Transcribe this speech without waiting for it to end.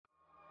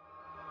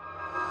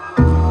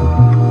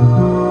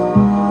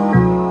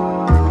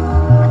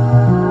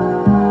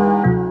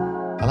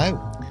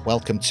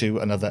welcome to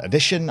another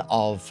edition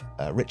of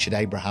Richard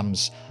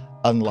Abraham's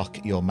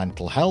Unlock Your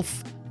Mental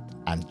Health.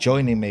 And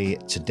joining me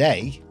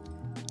today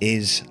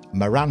is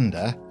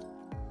Miranda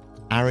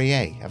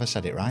Arieh. Have I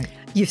said it right?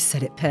 You've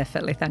said it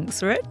perfectly,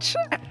 thanks, Rich.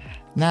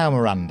 Now,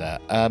 Miranda,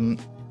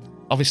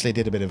 obviously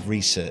did a bit of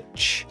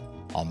research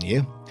on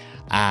you.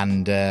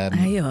 And Are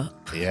you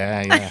up?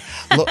 Yeah.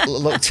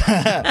 Looked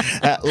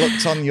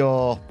on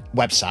your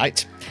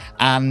website,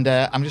 and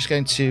I'm just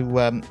going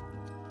to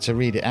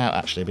read it out,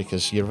 actually,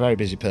 because you're a very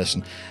busy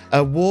person.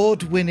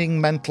 Award-winning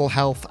mental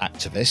health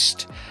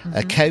activist,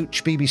 a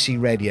coach, BBC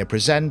radio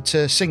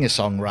presenter,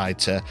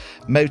 singer-songwriter,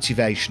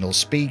 motivational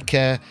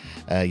speaker.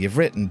 You've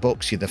written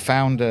books. You're the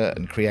founder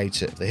and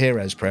creator of the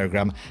Heroes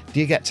programme. Do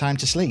you get time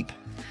to sleep?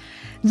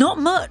 Not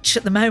much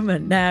at the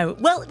moment, no.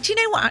 Well, do you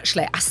know what,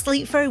 actually? I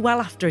sleep very well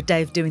after a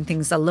day of doing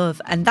things I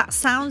love. And that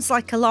sounds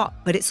like a lot,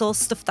 but it's all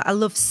stuff that I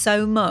love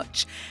so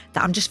much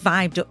that I'm just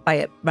vibed up by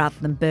it rather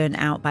than burnt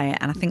out by it.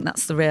 And I think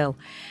that's the real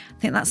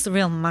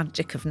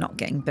magic of not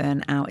getting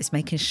burnt out, is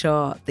making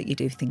sure that you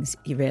do things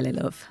you really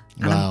love.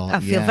 And I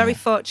feel very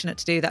fortunate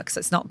to do that, because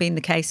it's not been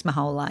the case my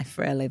whole life,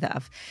 really,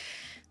 that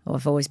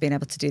I've always been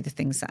able to do the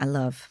things that I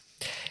love.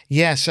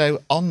 Yeah,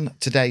 so on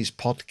today's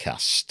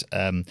podcast,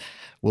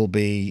 we'll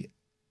be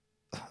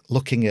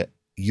looking at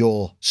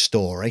your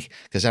story,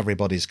 because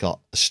everybody's got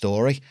a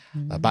story,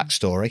 a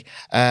backstory,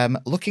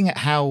 looking at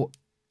how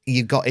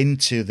you got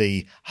into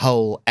the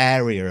whole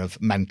area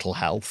of mental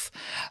health,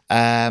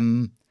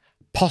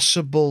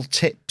 possible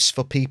tips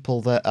for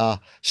people that are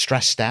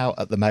stressed out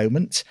at the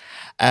moment,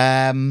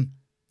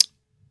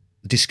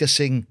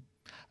 discussing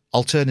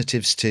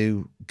alternatives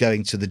to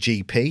going to the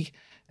GP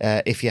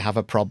if you have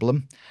a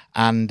problem,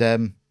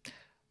 and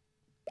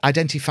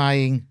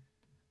identifying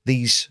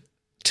these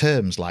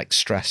terms like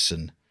stress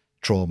and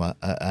trauma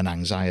and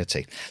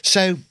anxiety.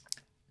 So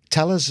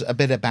tell us a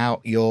bit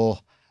about your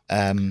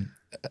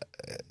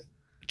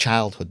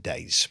childhood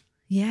days.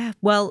 Yeah,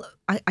 well,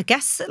 I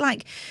guess that,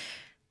 like,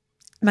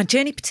 my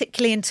journey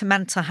particularly into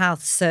mental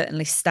health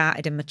certainly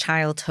started in my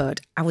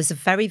childhood. I was a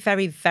very,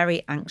 very,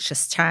 very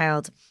anxious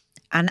child,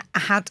 and I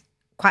had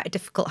quite a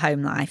difficult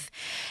home life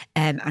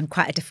and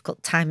quite a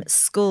difficult time at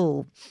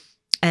school.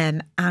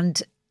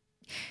 And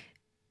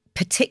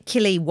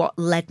particularly what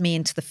led me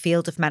into the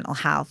field of mental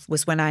health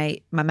was when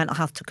my mental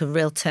health took a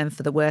real turn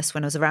for the worse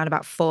when I was around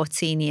about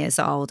 14 years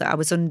old. I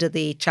was under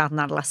the child and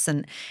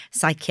adolescent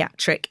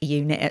psychiatric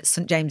unit at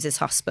St James's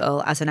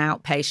Hospital as an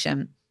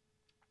outpatient.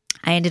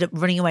 I ended up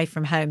running away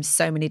from home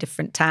so many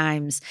different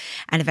times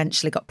and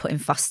eventually got put in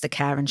foster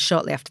care. And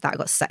shortly after that, I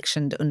got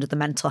sectioned under the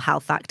Mental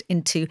Health Act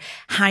into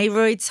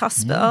Hyroids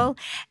Hospital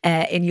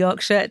in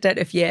Yorkshire. Don't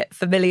know if you're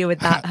familiar with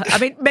that. I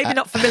mean, maybe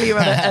not familiar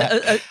on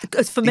a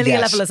familiar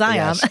level as I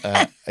am.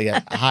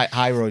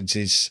 Hyroids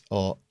is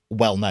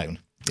well known.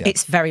 Yeah.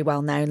 It's very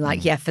well known.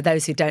 Like, for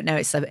those who don't know,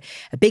 it's a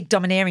big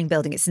domineering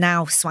building. It's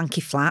now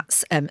swanky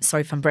flats.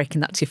 Sorry if I'm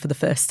breaking that to you for the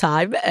first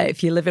time,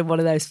 if you live in one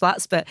of those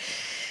flats. But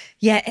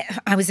yeah,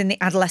 I was in the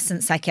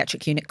adolescent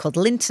psychiatric unit called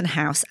Linton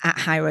House at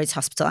Hyroids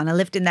Hospital, and I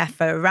lived in there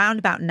for around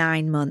about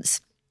 9 months.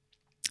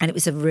 And it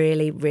was a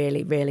really,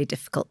 really, really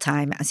difficult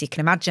time, as you can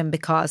imagine,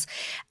 because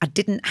I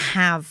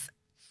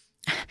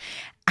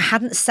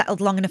hadn't settled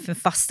long enough in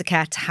foster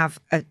care to have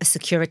a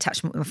secure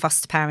attachment with my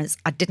foster parents.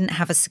 I didn't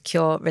have a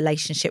secure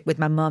relationship with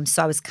my mum.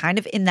 So I was kind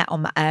of in that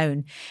on my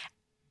own.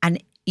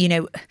 And, you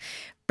know,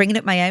 bringing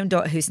up my own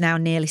daughter, who's now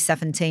nearly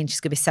 17, she's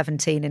going to be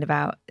 17 in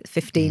about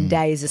 15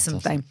 days or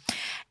something. Awesome.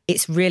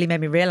 It's really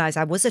made me realise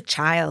I was a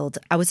child.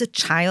 I was a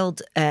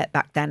child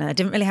back then, and I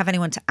didn't really have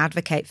anyone to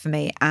advocate for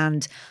me.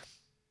 And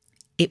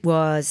it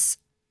was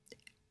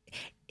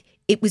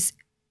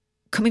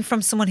coming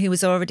from someone who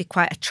was already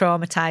quite a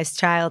traumatised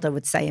child, I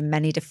would say, in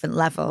many different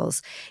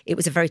levels. It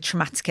was a very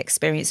traumatic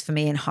experience for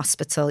me in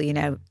hospital. You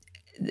know,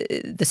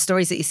 the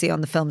stories that you see on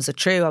the films are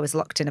true. I was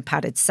locked in a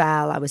padded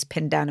cell. I was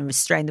pinned down and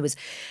restrained. There was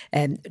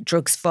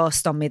drugs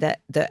forced on me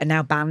that are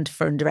now banned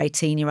for under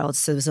 18-year-olds.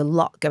 So there was a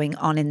lot going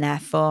on in there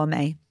for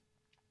me.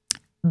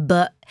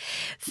 But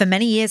for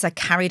many years, I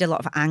carried a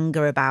lot of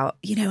anger about,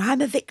 you know,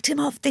 I'm a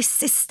victim of this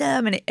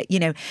system. And,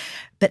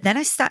 but then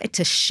I started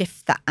to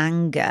shift that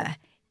anger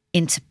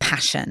into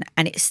passion,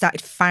 and it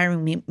started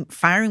firing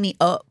me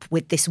up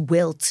with this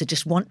will to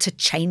just want to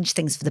change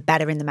things for the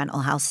better in the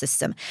mental health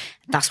system.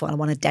 That's what I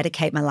want to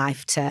dedicate my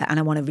life to, and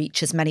I want to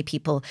reach as many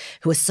people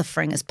who are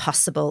suffering as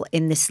possible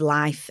in this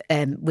life,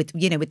 with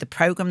the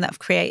program that I've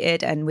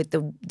created and with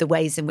the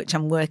ways in which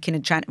I'm working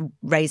and trying to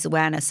raise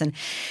awareness. And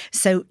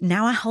so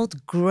now I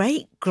hold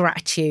great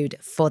gratitude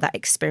for that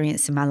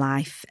experience in my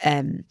life,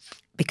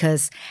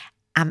 because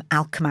I'm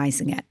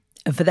alchemizing it.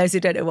 And for those who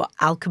don't know what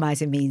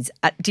alchemizing means,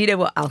 do you know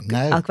what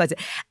alchemizing?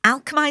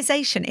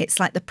 Alchemization, it's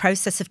like the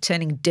process of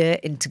turning dirt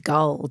into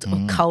gold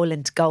or coal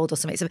into gold or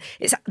something. So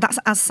that's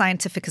as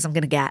scientific as I'm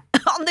going to get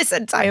on this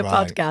entire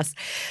podcast.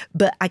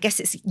 But I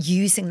guess it's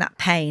using that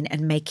pain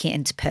and making it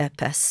into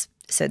purpose.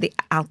 So the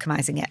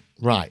alchemizing it.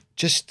 Right.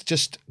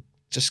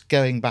 Just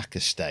going back a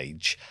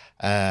stage,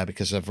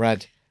 because I've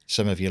read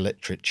some of your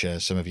literature,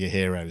 some of your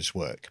heroes'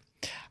 work,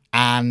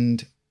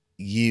 and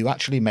you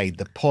actually made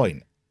the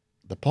point.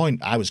 The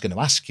point I was going to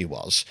ask you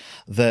was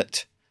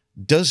that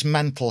does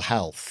mental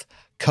health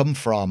come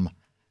from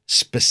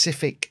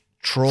specific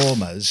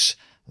traumas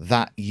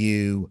that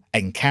you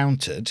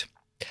encountered,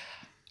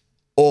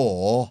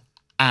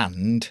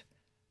 and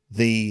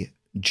the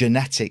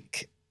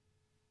genetic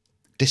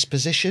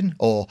disposition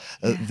or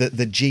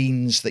the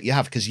genes that you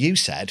have? Because you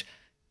said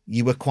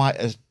you were quite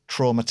a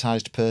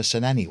traumatized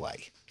person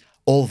anyway,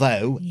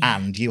 although,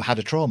 and you had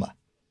a trauma.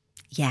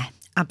 Yeah,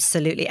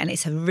 absolutely. And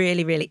it's a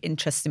really, really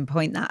interesting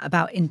point, that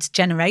about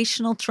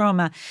intergenerational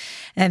trauma.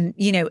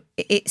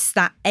 It's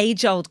that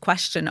age-old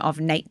question of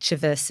nature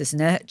versus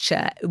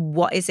nurture.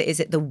 What is it? Is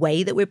it the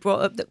way that we're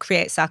brought up that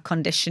creates our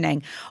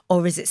conditioning,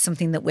 or is it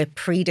something that we're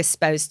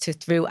predisposed to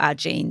through our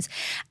genes?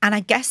 And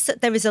I guess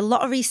that there is a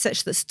lot of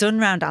research that's done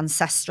around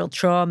ancestral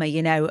trauma,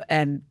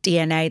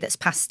 DNA that's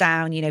passed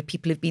down,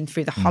 people who've been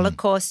through the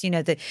Holocaust,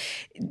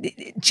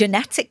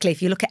 genetically,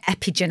 if you look at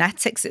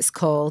epigenetics, it's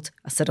called.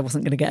 I said I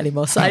wasn't going to get any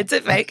more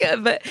scientific,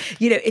 but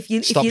if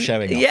you stop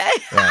showing off.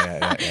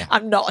 Yeah.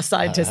 I'm not a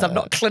scientist. I'm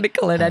not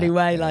clinical in any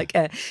way.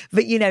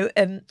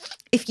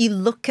 If you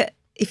look at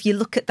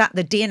that,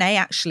 the DNA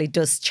actually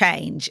does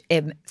change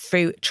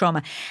through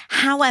trauma.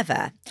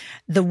 However,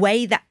 the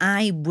way that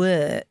I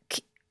work,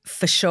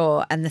 for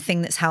sure, and the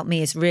thing that's helped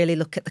me is really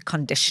look at the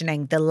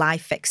conditioning, the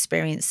life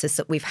experiences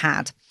that we've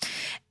had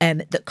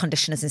that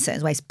condition us in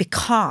certain ways.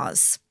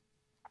 Because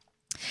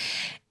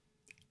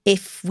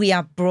if we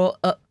are brought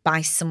up by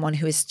someone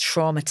who is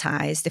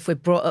traumatized, if we're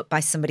brought up by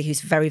somebody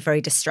who's very,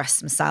 very distressed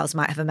themselves,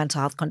 might have a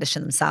mental health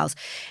condition themselves,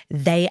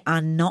 they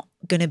are not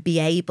going to be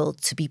able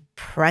to be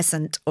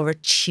present or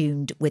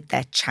attuned with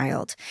their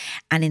child.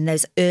 And in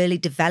those early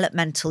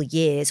developmental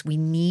years, we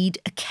need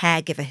a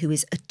caregiver who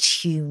is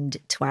attuned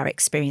to our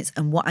experience.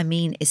 And what I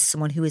mean is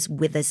someone who is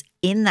with us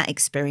in that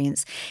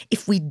experience.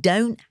 If we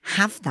don't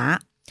have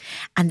that,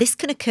 and this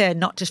can occur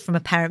not just from a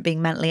parent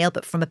being mentally ill,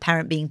 but from a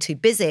parent being too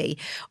busy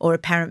or a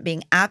parent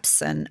being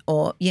absent,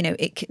 or,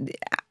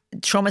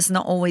 trauma is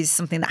not always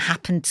something that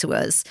happened to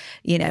us.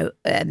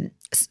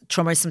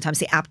 Trauma is sometimes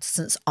the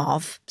absence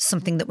of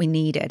something that we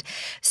needed.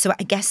 So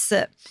I guess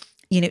that,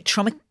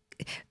 trauma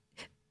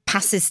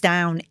passes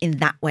down in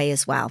that way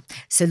as well.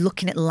 So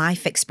looking at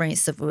life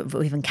experiences that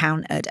we've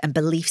encountered and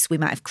beliefs we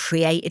might have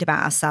created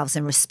about ourselves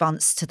in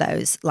response to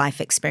those life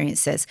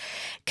experiences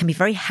can be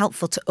very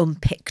helpful to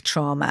unpick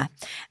trauma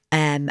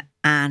and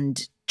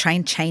try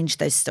and change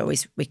those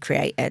stories we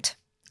created.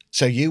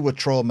 So you were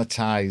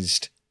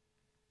traumatized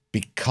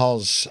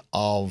because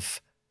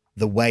of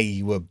the way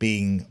you were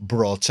being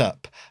brought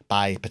up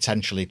by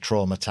potentially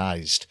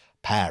traumatized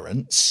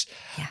parents,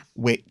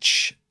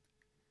 which,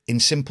 in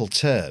simple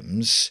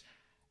terms,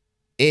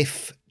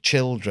 if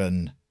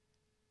children,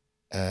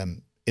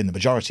 in the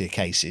majority of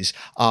cases,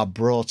 are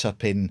brought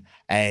up in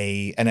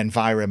an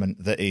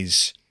environment that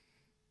is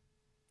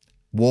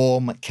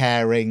warm,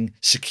 caring,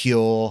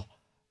 secure,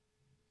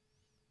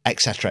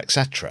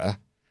 etc.,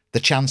 the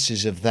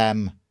chances of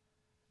them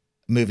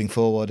moving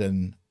forward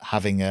and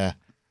having a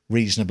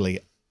reasonably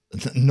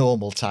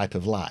normal type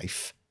of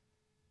life,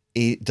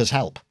 it does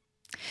help.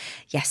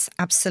 Yes,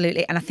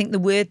 absolutely. And I think the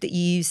word that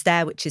you use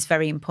there, which is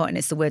very important,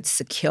 is the word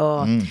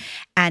secure.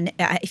 And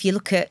if you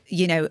look at,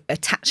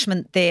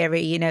 attachment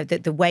theory,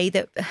 the way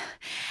that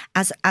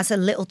as a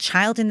little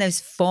child in those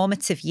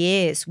formative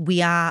years,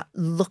 we are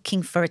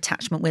looking for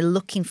attachment. We're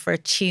looking for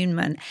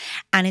attunement.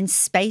 And in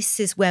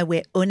spaces where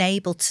we're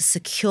unable to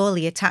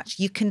securely attach,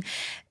 you can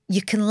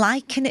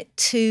liken it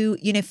to,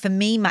 for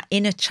me, my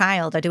inner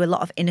child. I do a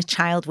lot of inner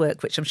child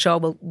work, which I'm sure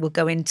we'll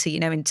go into,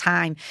 in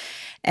time.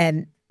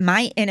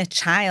 My inner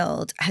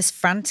child has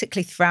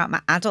frantically throughout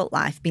my adult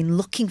life been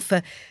looking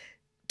to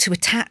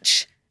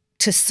attach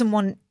to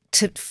someone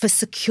for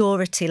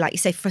security, like you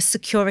say, for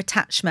secure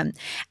attachment.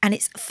 And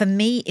for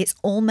me, it's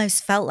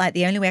almost felt like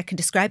the only way I can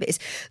describe it is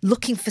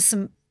looking for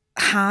some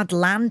hard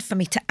land for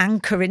me to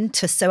anchor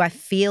into so I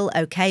feel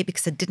okay,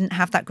 because I didn't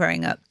have that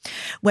growing up.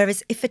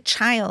 Whereas if a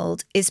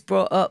child is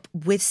brought up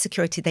with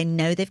security, they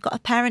know they've got a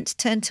parent to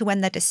turn to when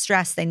they're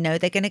distressed. They know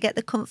they're going to get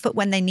the comfort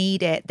when they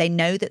need it. They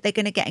know that they're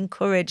going to get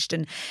encouraged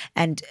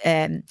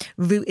and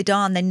rooted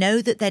on. They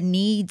know that their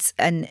needs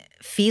and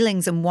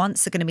feelings and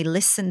wants are going to be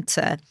listened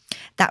to.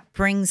 That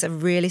brings a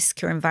really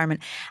secure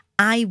environment.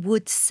 I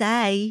would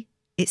say,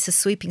 it's a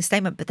sweeping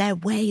statement, but they're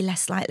way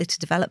less likely to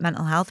develop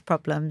mental health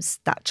problems.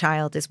 That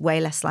child is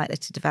way less likely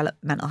to develop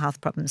mental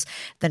health problems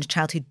than a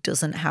child who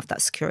doesn't have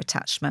that secure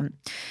attachment.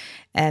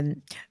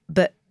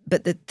 But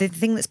the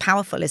thing that's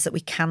powerful is that we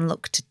can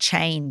look to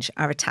change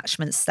our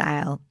attachment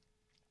style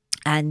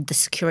and the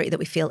security that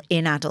we feel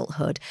in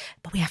adulthood,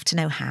 but we have to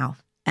know how.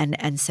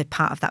 And so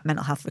part of that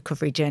mental health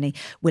recovery journey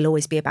will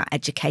always be about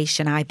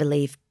education, I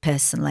believe,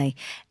 personally.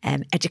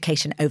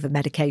 Education over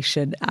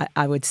medication,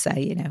 I would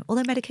say,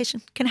 although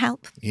medication can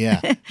help.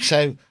 Yeah.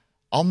 So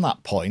on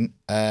that point,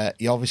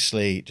 you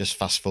obviously, just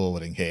fast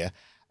forwarding here,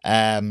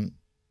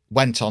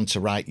 went on to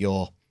write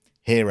your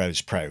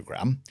Heroes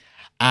program.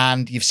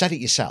 And you've said it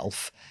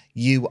yourself,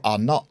 you are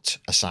not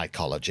a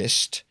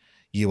psychologist.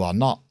 You are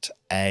not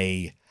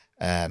a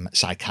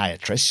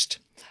psychiatrist,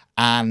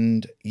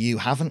 and you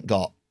haven't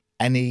got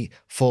any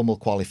formal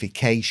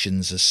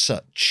qualifications as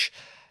such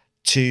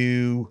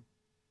to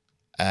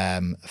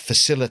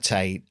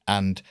facilitate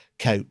and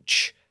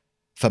coach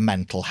for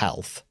mental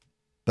health,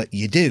 but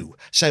you do,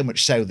 so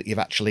much so that you've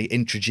actually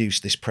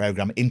introduced this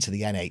program into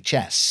the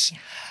NHS.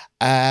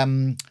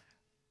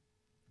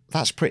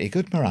 That's pretty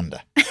good,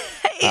 Miranda.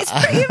 It's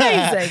pretty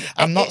amazing.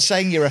 I'm not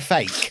saying you're a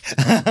fake.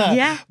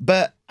 Yeah.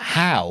 But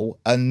how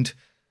and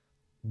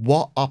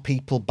what are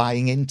people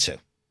buying into?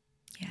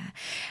 Yeah.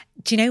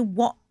 Do you know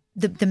what?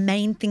 The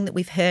main thing that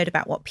we've heard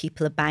about what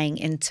people are buying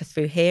into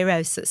through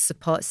Heroes that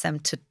supports them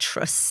to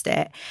trust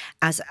it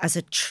as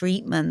a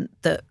treatment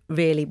that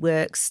really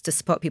works to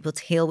support people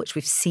to heal, which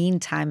we've seen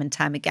time and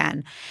time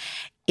again,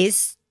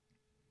 is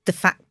the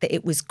fact that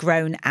it was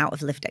grown out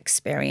of lived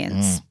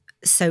experience.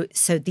 So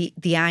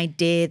the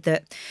idea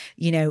that,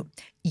 you know,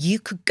 you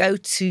could go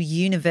to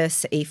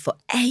university for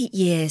 8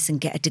 years and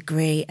get a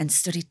degree and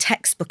study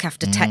textbook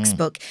after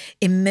textbook,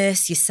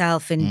 immerse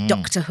yourself in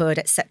doctorhood,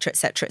 et cetera, et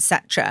cetera, et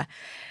cetera.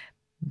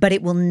 But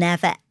it will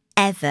never,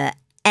 ever,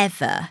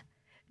 ever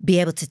be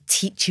able to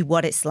teach you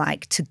what it's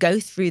like to go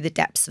through the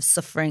depths of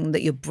suffering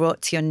that you're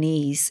brought to your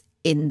knees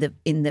in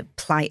the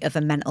plight of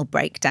a mental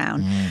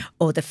breakdown,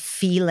 or the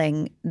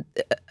feeling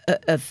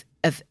of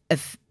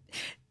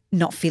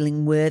not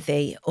feeling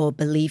worthy or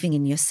believing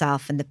in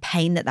yourself, and the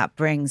pain that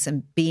brings,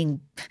 and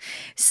being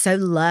so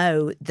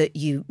low that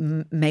you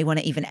may want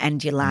to even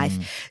end your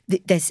life.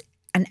 There's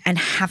and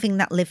having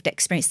that lived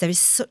experience, there is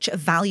such a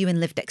value in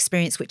lived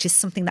experience, which is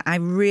something that I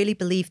really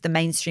believe the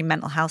mainstream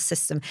mental health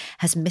system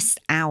has missed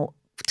out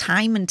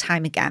time and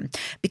time again,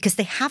 because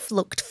they have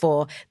looked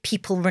for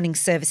people running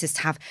services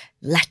to have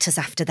letters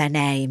after their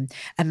name,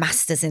 a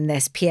master's in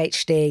this,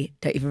 PhD,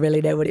 don't even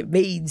really know what it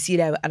means, you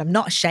know, and I'm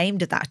not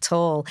ashamed of that at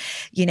all,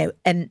 you know,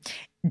 and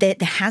there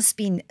has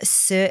been a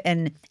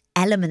certain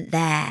element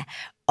there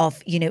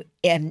of, you know,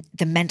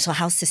 the mental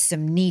health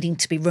system needing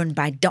to be run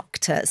by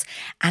doctors.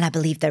 And I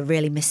believe they're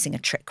really missing a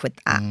trick with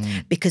that,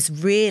 because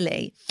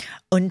really,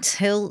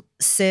 until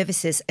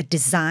services are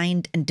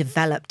designed and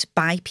developed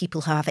by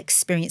people who have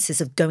experiences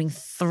of going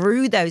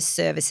through those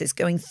services,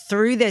 going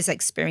through those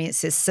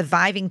experiences,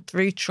 surviving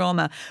through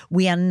trauma,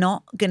 we are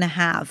not going to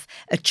have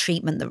a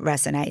treatment that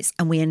resonates,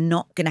 and we are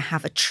not going to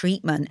have a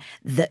treatment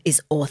that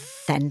is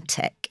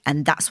authentic.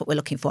 And that's what we're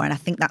looking for. And I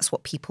think that's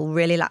what people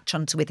really latch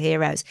onto with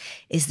Heroes,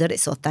 is that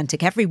it's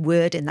authentic. Every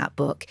word in that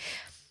book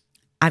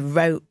I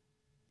wrote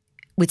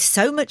with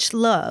so much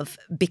love,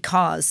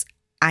 because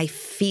I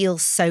feel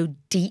so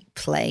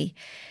deeply,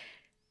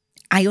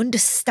 I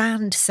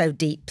understand so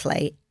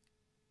deeply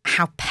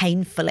how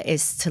painful it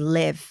is to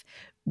live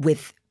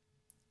with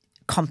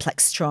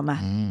complex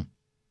trauma.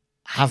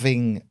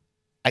 Having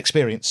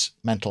experienced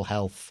mental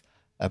health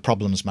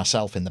problems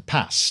myself in the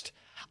past,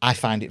 I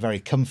find it very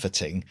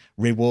comforting,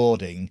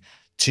 rewarding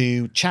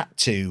to chat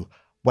to,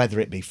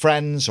 whether it be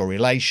friends or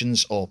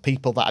relations or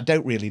people that I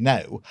don't really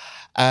know,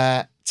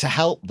 to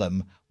help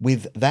them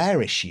with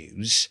their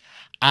issues,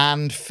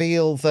 and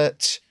feel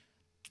that,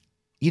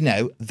 you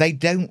know, they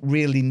don't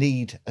really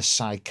need a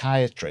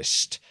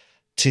psychiatrist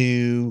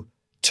to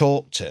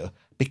talk to,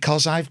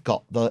 because I've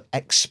got the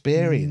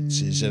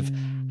experiences of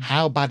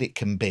how bad it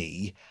can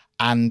be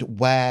and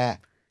where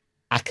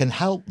I can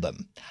help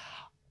them.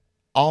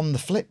 On the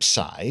flip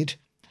side,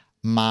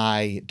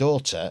 my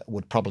daughter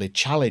would probably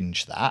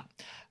challenge that,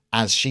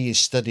 as she is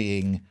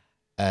studying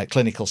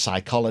clinical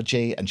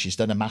psychology, and she's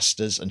done a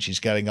master's and she's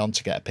going on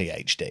to get a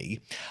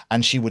PhD.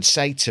 And she would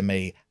say to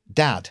me,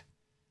 "Dad,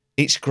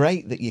 it's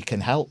great that you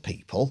can help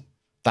people.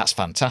 That's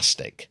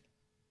fantastic.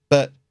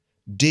 But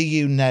do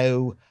you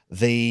know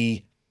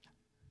the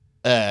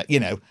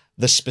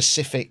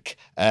specific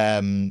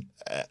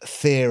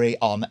theory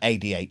on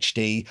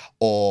ADHD,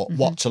 or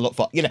what to look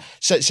for?" You know,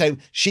 so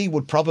she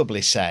would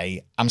probably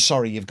say, "I'm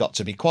sorry, you've got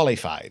to be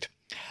qualified."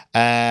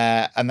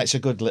 And that's a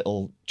good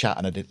little chat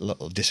and a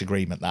little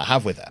disagreement that I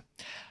have with her.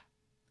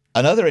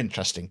 Another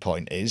interesting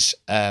point is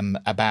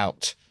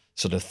about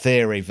sort of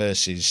theory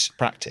versus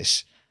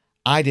practice.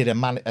 I did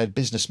a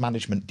business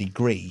management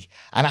degree,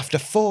 and after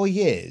 4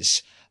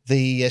 years,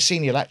 the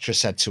senior lecturer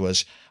said to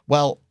us,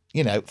 "Well,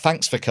 you know,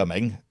 thanks for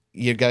coming.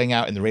 You're going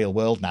out in the real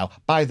world now.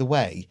 By the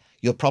way,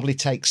 you'll probably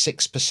take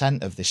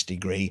 6% of this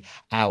degree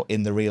out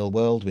in the real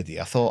world with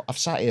you." I thought, I've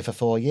sat here for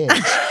 4 years.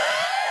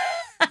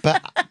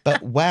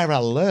 But where I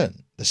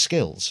learned the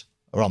skills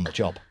are on the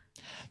job.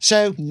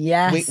 So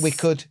yes, we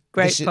could...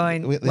 Great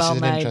point. This well is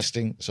an made.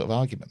 interesting sort of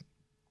argument.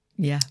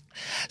 Yeah.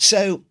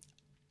 So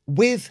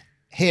with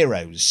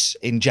Heroes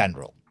in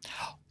general,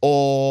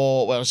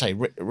 or, well, I say,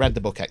 read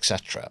the book,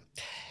 etc.,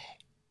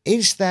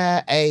 is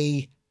there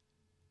a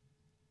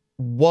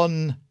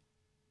one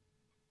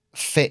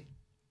fit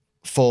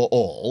for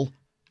all,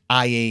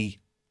 i.e.,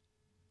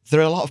 there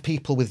are a lot of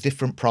people with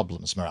different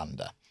problems,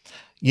 Miranda.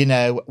 you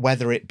know,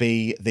 whether it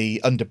be the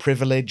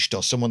underprivileged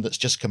or someone that's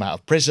just come out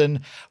of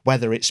prison,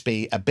 whether it's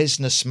be a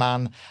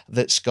businessman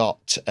that's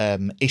got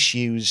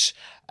issues,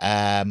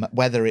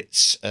 whether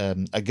it's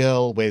a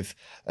girl with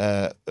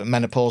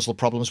menopausal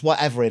problems,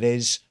 whatever it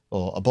is,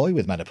 or a boy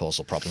with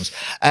menopausal problems.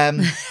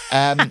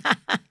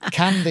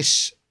 Can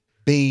this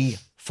be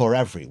for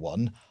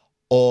everyone,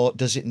 or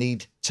does it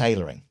need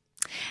tailoring?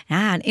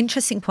 An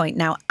interesting point.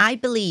 Now, I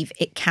believe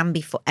it can be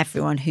for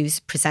everyone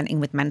who's presenting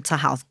with mental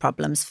health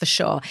problems, for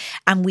sure.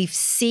 And we've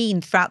seen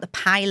throughout the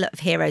pilot of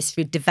Heroes,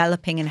 through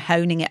developing and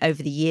honing it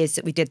over the years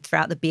that we did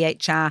throughout the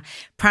BHR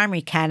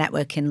primary care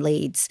network in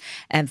Leeds,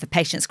 for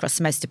patients across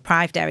the most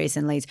deprived areas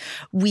in Leeds,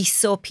 we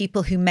saw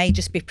people who may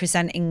just be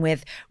presenting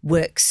with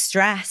work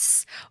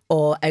stress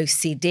or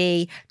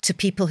OCD to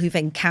people who've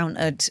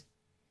encountered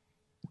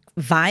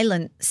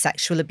violent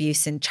sexual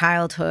abuse in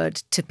childhood,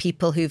 to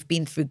people who've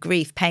been through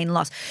grief, pain,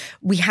 loss.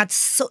 We had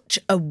such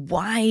a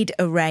wide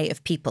array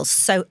of people.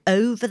 So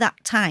over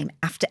that time,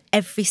 after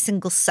every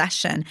single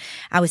session,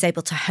 I was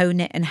able to hone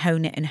it and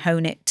hone it and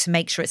hone it to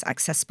make sure it's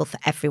accessible for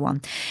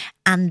everyone.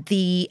 And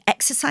the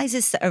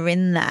exercises that are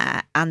in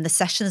there and the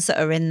sessions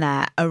that are in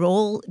there are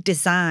all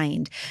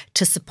designed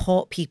to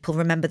support people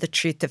remember the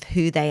truth of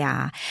who they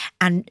are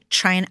and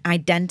try and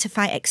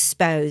identify,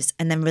 expose,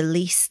 and then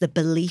release the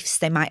beliefs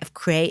they might have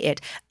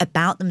created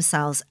about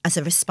themselves as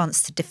a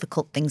response to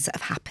difficult things that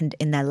have happened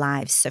in their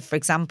lives. So, for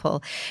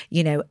example,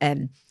 you know,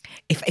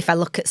 if I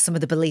look at some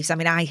of the beliefs, I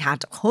mean, I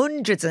had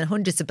hundreds and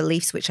hundreds of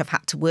beliefs which I've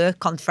had to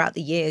work on throughout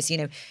the years. You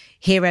know,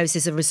 Heroes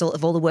is a result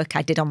of all the work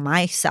I did on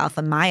myself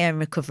and my own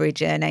recovery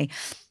journey.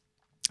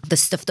 The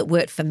stuff that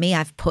worked for me,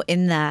 I've put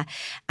in there.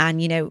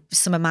 And, you know,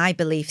 some of my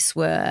beliefs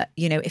were,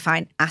 you know, if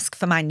I ask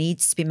for my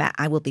needs to be met,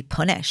 I will be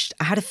punished.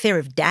 I had a fear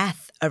of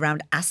death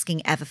around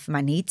asking ever for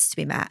my needs to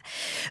be met.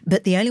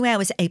 But the only way I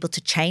was able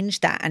to change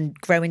that and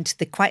grow into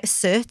the quite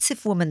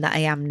assertive woman that I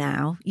am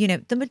now, you know,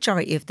 the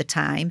majority of the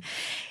time,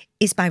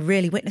 is by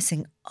really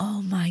witnessing,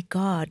 oh my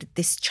God,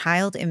 this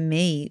child in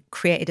me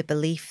created a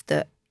belief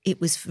that it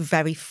was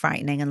very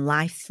frightening and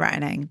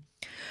life-threatening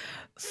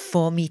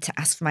for me to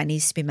ask for my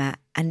needs to be met,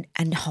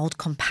 and hold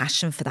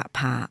compassion for that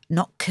part,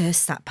 not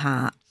curse that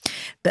part,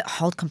 but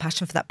hold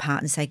compassion for that part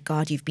and say,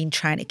 God, you've been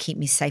trying to keep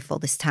me safe all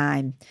this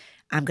time.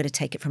 I'm going to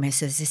take it from here.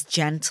 So there's this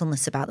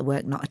gentleness about the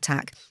work, not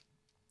attack.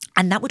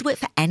 And that would work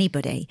for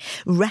anybody,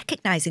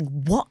 recognizing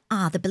what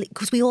are the beliefs,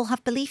 because we all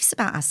have beliefs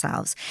about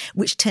ourselves,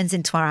 which turns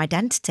into our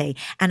identity.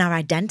 And our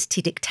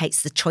identity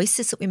dictates the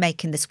choices that we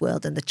make in this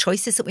world. And the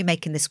choices that we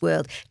make in this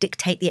world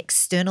dictate the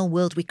external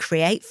world we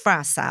create for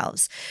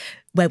ourselves,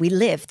 where we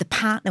live, the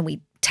partner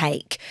we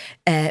take,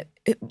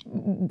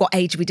 what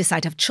age we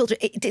decide to have children.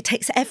 It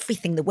dictates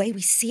everything, the way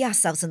we see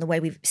ourselves and the way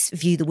we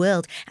view the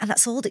world. And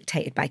that's all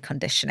dictated by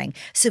conditioning.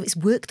 So it's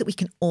work that we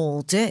can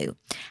all do.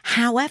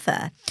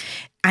 However,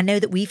 I know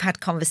that we've had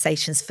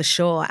conversations for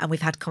sure, and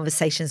we've had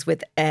conversations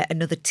with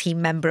another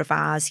team member of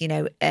ours, you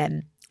know,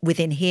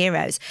 within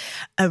Heroes,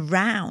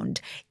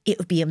 around it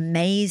would be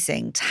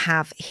amazing to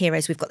have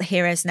Heroes. We've got the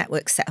Heroes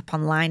Network set up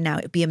online now.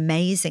 It would be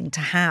amazing to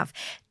have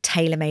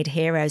tailor-made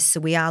Heroes. So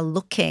we are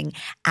looking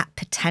at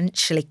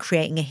potentially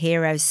creating a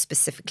Heroes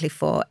specifically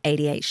for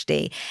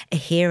ADHD, a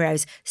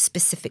Heroes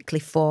specifically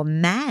for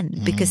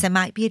men, because there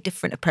might be a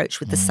different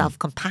approach with the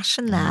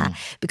self-compassion there.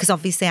 Because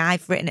obviously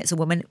I've written it as a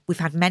woman. We've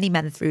had many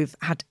men through who've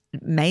had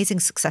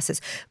amazing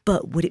successes,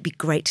 but would it be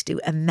great to do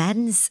a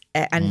men's?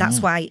 And that's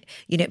why,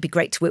 you know, it'd be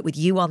great to work with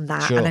you on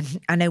that. Sure. And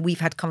I know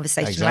we've had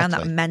conversations around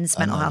that, men's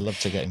mental health. I'd love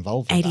to get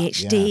involved in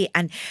ADHD, that, yeah.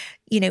 And,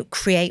 you know,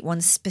 create one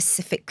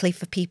specifically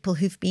for people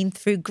who've been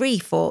through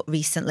grief or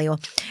recently, or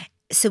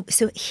so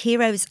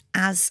Heroes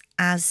as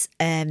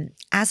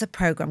a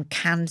program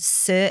can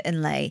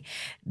certainly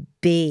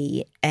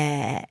be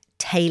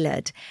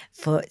tailored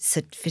for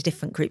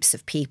different groups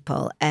of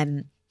people.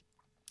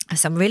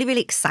 So I'm really,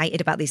 really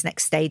excited about these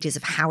next stages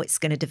of how it's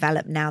going to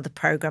develop now the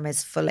program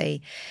is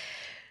fully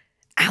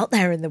out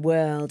there in the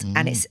world,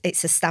 and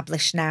it's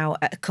established now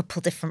at a couple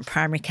different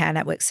primary care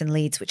networks in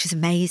Leeds, which is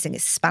amazing.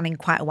 It's spanning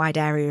quite a wide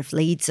area of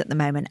Leeds at the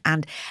moment,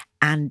 and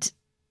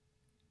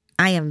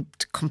I am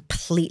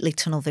completely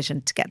tunnel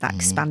vision to get that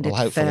expanded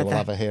well, hopefully further. We'll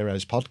have a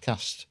Heroes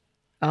podcast.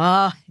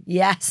 Oh,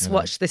 yes,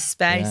 watch this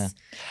space. Yeah.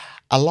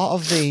 A lot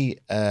of the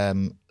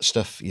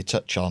stuff you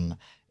touch on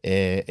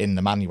in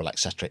the manual,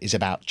 etc., is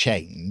about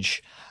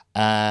change,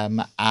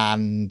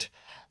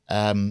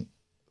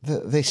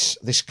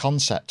 this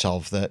concept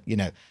of that, you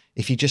know,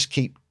 if you just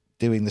keep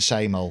doing the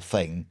same old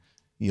thing,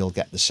 you'll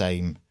get the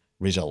same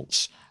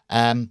results.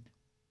 Are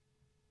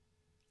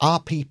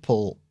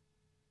people,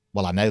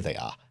 well, I know they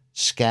are,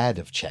 scared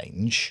of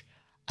change,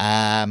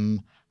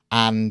 and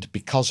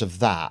because of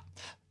that,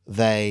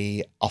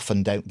 they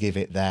often don't give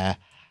it their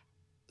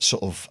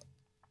sort of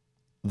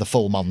the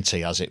full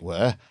Monty, as it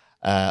were,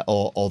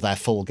 or their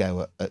full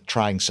go at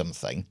trying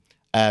something.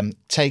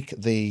 Take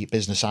the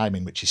business I'm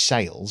in, which is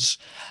sales.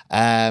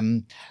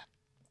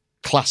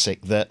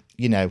 Classic that,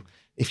 you know,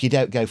 if you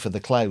don't go for the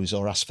close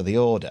or ask for the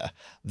order,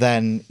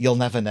 then you'll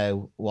never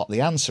know what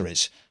the answer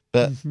is.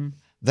 But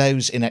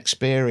those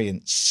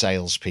inexperienced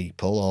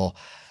salespeople or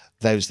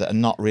those that are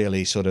not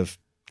really sort of,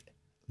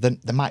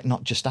 they might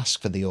not just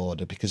ask for the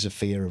order because of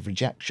fear of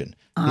rejection.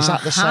 Is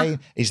that the same?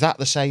 Is that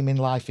the same in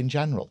life in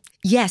general?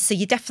 Yeah, so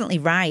you're definitely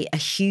right. A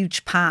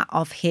huge part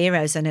of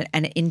Heroes and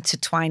an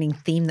intertwining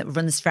theme that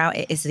runs throughout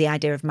it is the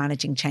idea of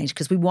managing change,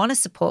 because we want to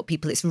support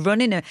people. It's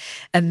running a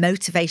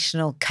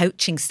motivational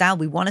coaching style.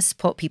 We want to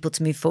support people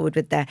to move forward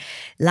with their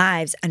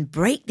lives and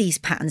break these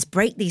patterns,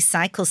 break these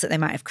cycles that they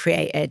might have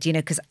created,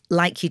 because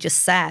like you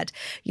just said,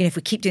 if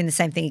we keep doing the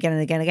same thing again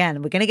and again and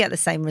again, we're going to get the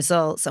same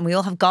results, and we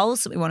all have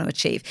goals that we want to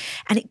achieve.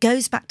 And it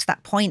goes back to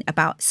that point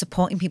about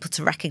supporting people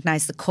to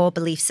recognize the core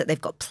beliefs that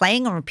they've got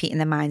playing on repeat in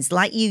their minds.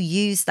 Like you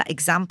used that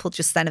example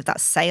just then of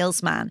that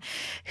salesman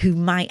who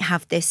might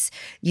have this,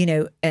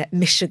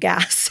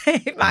 Michigas.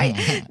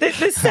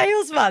 The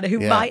salesman who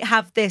might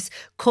have this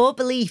core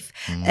belief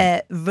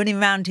running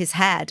around his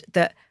head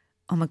that,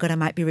 oh my God, I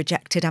might be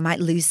rejected. I might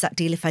lose that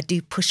deal if I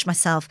do push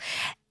myself.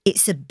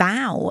 It's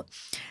about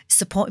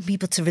supporting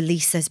people to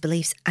release those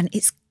beliefs, and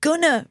it's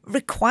gonna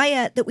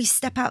require that we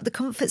step out of the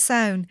comfort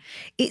zone.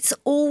 It's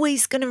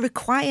always gonna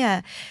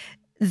require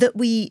that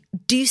we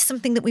do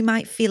something that we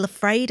might feel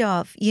afraid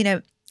of,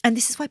 And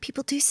this is why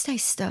people do stay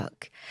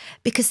stuck,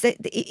 because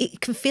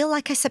it can feel,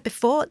 like I said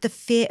before, the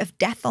fear of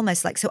death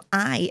almost. So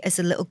I, as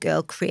a little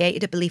girl,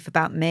 created a belief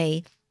about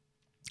me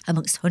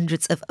amongst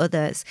hundreds of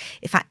others.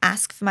 If I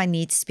ask for my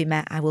needs to be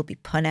met, I will be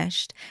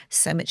punished.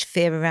 So much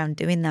fear around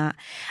doing that.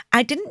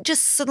 I didn't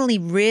just suddenly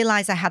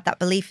realize I had that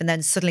belief and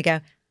then suddenly go,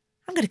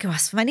 I'm going to go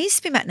ask for my needs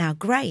to be met now.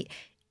 Great.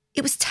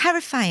 It was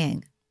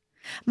terrifying.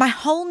 My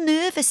whole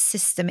nervous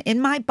system in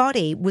my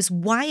body was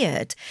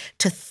wired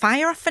to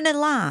fire off an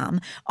alarm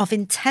of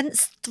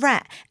intense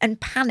threat and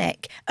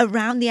panic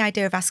around the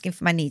idea of asking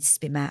for my needs to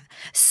be met.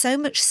 So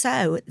much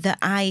so that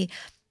I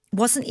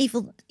wasn't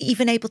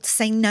even able to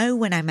say no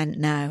when I meant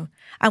no.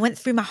 I went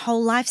through my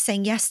whole life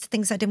saying yes to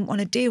things I didn't want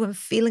to do and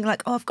feeling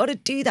like, oh, I've got to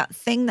do that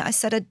thing that I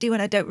said I'd do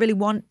and I don't really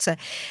want to.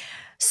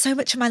 So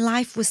much of my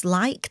life was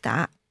like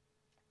that.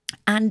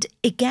 And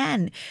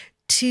again,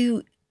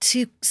 to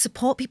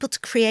support people to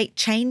create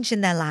change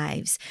in their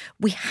lives,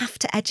 we have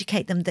to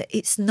educate them that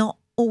it's not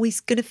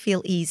always going to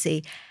feel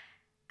easy.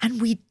 And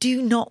we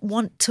do not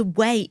want to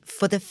wait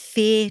for the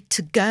fear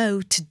to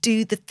go to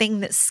do the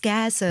thing that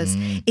scares us.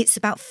 It's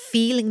about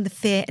feeling the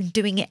fear and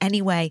doing it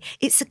anyway.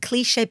 It's a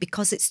cliche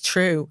because it's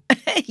true.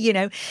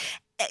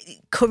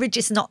 Courage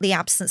is not the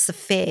absence of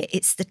fear.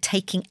 It's the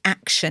taking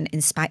action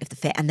in spite of the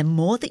fear. And the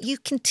more that you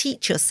can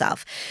teach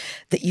yourself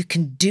that you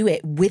can do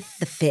it with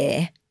the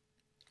fear,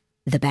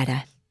 the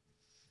better.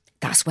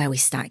 That's where we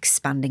start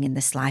expanding in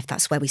this life.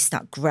 That's where we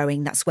start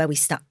growing. That's where we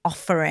start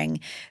offering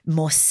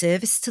more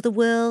service to the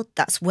world.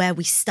 That's where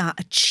we start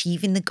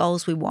achieving the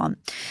goals we want.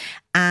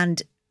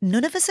 And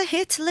none of us are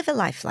here to live a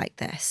life like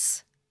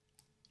this.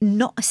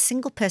 Not a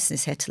single person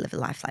is here to live a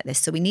life like this.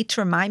 So we need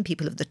to remind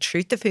people of the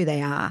truth of who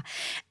they are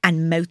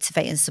and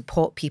motivate and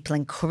support people,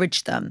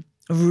 encourage them,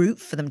 root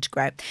for them to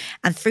grow.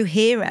 And through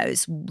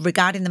Heroes,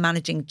 regarding the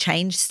managing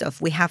change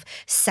stuff, we have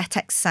set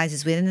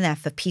exercises within there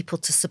for people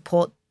to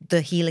support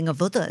the healing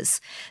of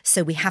others.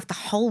 So we have the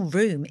whole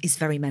room is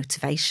very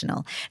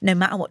motivational. No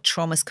matter what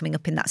trauma's coming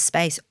up in that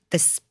space,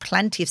 there's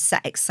plenty of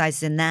set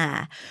exercises in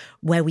there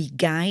where we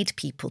guide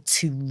people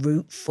to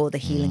root for the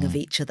healing of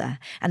each other.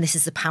 And this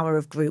is the power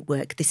of group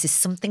work. This is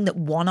something that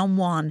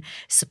one-on-one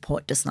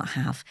support does not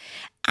have.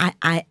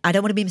 I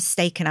don't want to be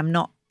mistaken. I'm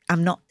not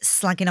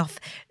slagging off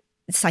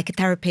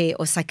psychotherapy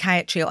or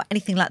psychiatry or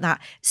anything like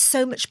that.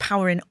 So much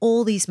power in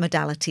all these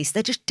modalities.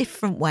 They're just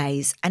different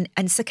ways. And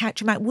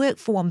psychiatry might work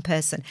for one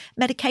person.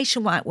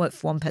 Medication might work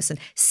for one person.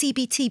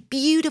 CBT,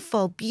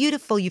 beautiful,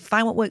 beautiful. You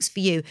find what works for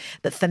you.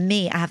 But for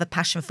me, I have a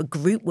passion for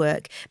group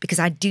work because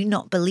I do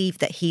not believe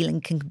that healing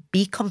can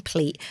be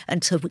complete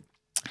until we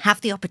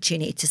have the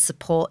opportunity to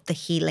support the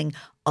healing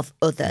of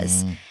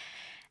others.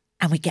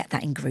 And we get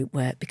that in group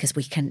work because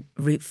we can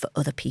root for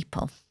other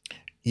people.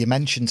 You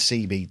mentioned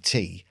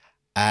CBT.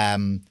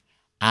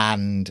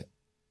 And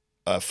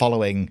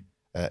following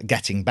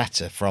getting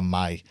better from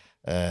my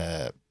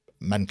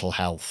mental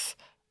health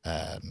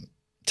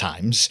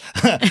times.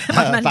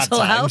 My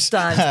mental health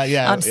times.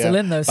 I'm still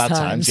in those bad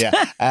times.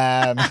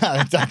 I'm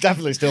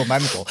definitely still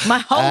mental. My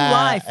whole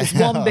life is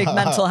one big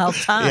mental health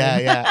time.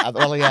 Yeah.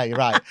 Well, yeah, you're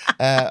right.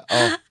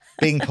 Or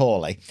being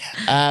poorly.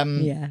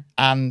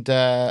 And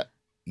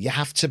you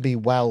have to be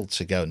well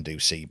to go and do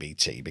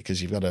CBT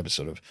because you've got to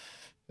sort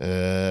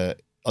of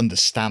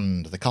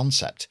understand the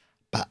concept.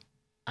 But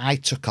I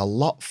took a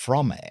lot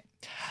from it.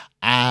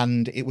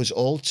 And it was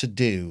all to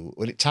do,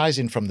 well, it ties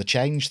in from the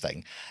change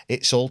thing.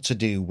 It's all to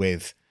do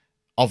with,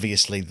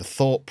 obviously, the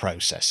thought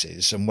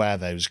processes and where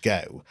those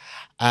go.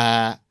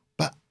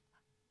 But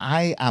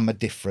I am a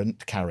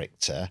different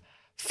character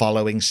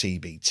following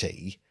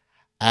CBT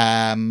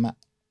and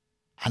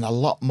a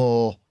lot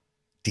more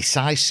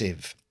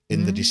decisive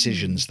in the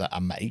decisions that I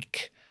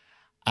make.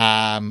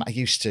 I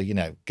used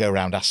to, go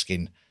around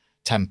asking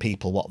 10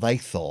 people what they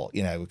thought,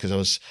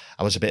 because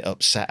I was a bit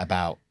upset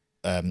about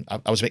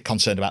I was a bit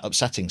concerned about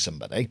upsetting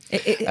somebody.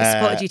 It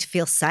supported you to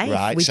feel safe.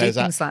 Right, We so do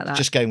things like that.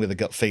 Just going with a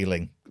gut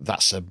feeling,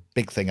 that's a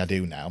big thing I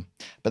do now.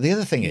 But the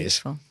other thing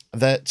Beautiful. is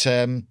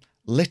that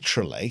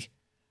literally,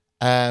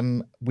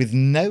 with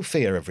no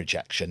fear of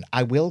rejection,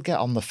 I will get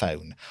on the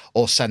phone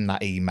or send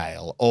that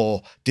email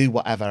or do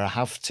whatever I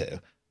have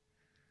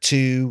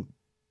to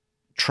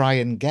try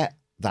and get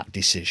that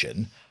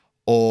decision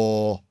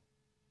or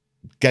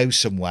go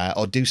somewhere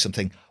or do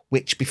something,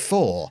 which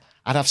before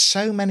I'd have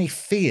so many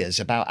fears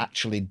about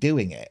actually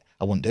doing it,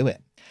 I wouldn't do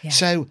it. Yeah.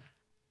 So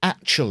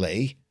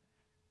actually,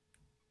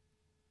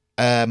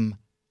 it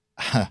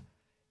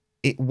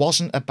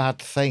wasn't a bad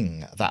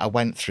thing that I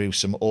went through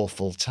some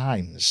awful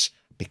times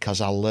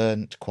because I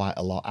learned quite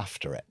a lot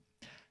after it.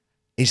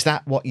 Is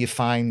that what you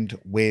find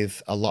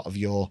with a lot of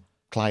your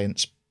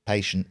clients,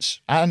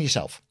 patients, and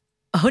yourself?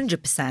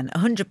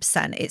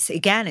 100%.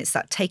 It's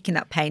that taking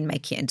that pain,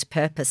 making it into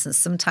purpose. And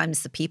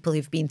sometimes the people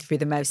who've been through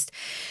the most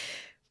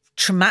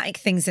traumatic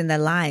things in their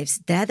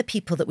lives, they're the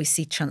people that we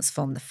see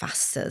transform the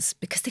fastest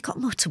because they've got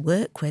more to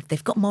work with.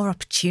 They've got more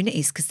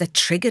opportunities because they're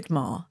triggered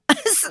more.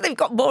 So they've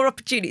got more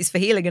opportunities for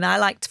healing. And I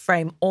like to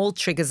frame all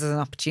triggers as an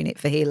opportunity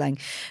for healing.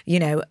 You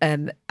know,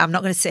 I'm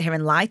not going to sit here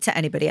and lie to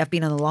anybody. I've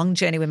been on a long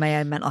journey with my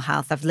own mental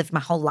health. I've lived my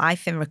whole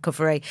life in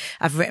recovery.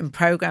 I've written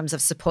programs.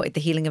 I've supported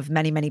the healing of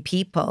many, many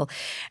people.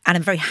 And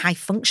I'm very high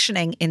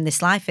functioning in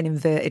this life, in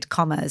inverted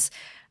commas.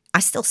 I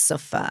still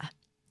suffer.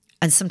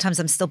 And sometimes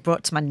I'm still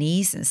brought to my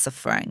knees in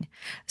suffering.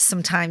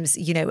 Sometimes,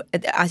 you know,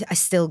 I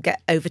still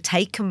get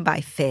overtaken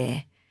by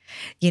fear.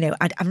 You know,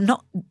 I'm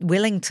not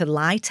willing to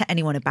lie to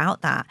anyone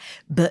about that.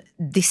 But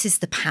this is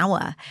the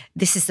power.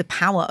 This is the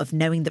power of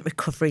knowing that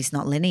recovery is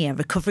not linear.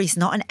 Recovery is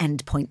not an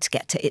end point to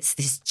get to. It's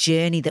this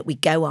journey that we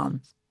go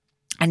on.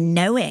 And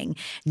knowing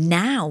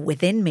now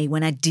within me,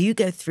 when I do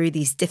go through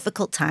these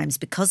difficult times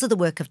because of the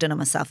work I've done on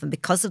myself and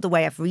because of the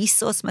way I've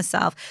resourced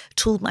myself,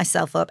 tooled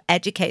myself up,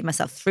 educated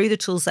myself through the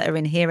tools that are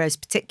in Heroes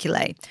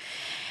particularly,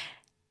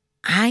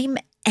 I'm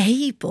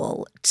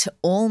able to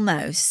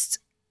almost,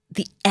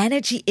 the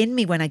energy in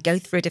me when I go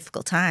through a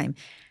difficult time,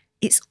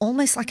 it's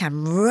almost like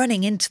I'm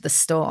running into the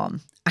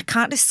storm. I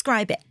can't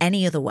describe it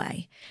any other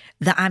way,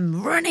 that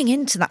I'm running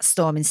into that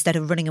storm instead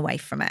of running away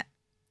from it.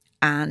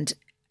 And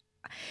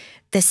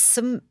there's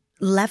some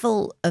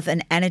level of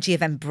an energy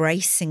of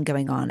embracing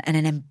going on and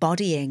an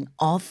embodying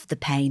of the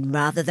pain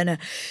rather than a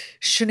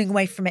shunning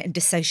away from it and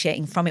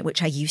dissociating from it,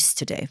 which I used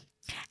to do.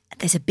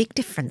 There's a big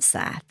difference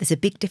there.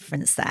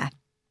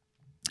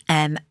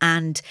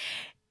 And,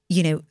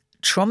 you know,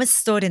 trauma's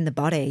stored in the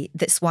body.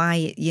 That's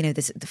why, you know,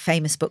 there's the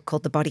famous book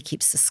called The Body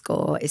Keeps the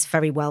Score. It's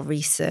very well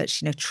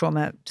researched. You know,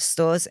 trauma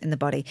stores in the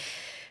body.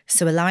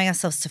 So allowing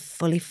ourselves to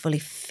fully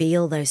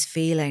feel those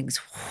feelings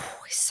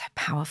is so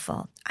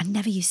powerful. I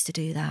never used to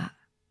do that.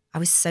 I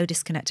was so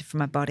disconnected from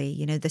my body.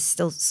 You know, there's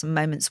still some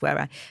moments where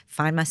I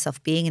find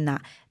myself being in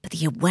that, but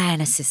the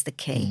awareness is the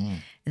key.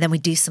 And then we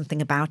do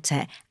something about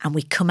it and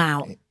we come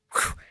out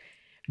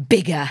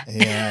bigger.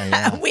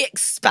 And we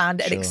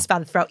expand and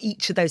expand throughout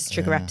each of those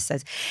trigger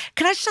episodes.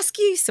 Can I just ask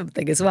you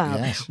something as well?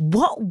 Yes.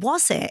 What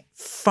was it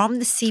from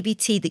the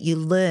CBT that you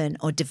learned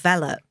or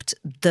developed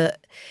that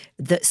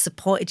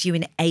supported you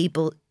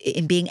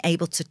in being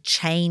able to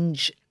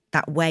change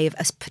that way of,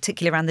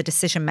 particularly around the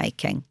decision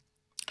making?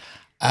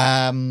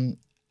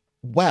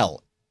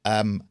 Well,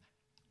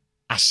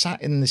 I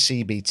sat in the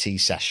CBT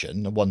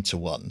session, a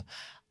one-to-one,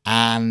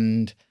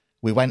 and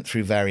we went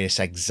through various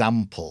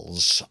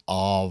examples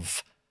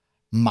of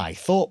my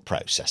thought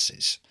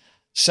processes.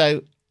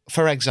 So,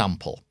 for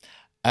example,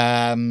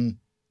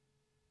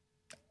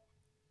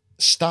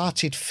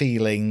 started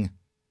feeling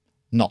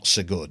not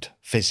so good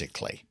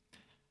physically.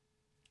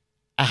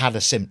 I had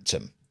a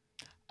symptom,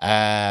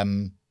 a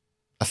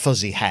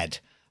fuzzy head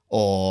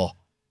or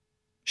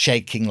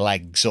shaking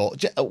legs or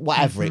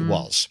whatever it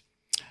was.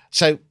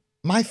 So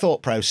my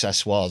thought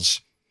process was,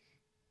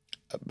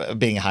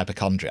 being a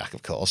hypochondriac,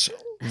 of course,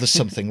 there's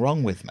something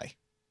wrong with me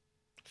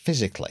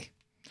physically.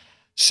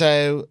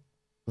 So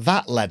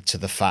that led to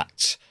the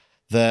fact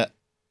that,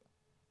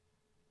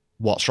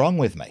 what's wrong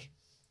with me?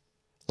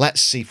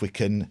 Let's see if we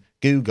can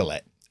Google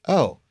it.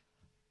 Oh,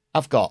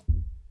 I've got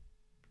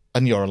a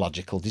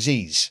neurological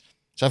disease.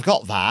 So I've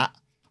got that.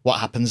 What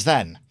happens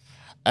then?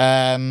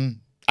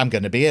 I'm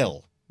going to be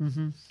ill.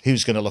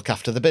 Who's going to look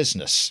after the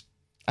business?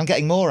 I'm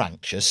getting more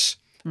anxious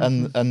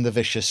and the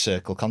vicious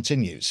circle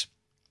continues.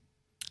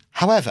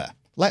 However,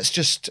 let's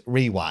just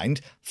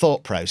rewind.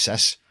 Thought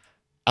process.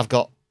 I've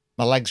got,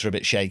 my legs are a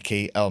bit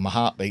shaky, or my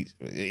heartbeat,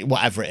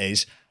 whatever it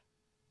is.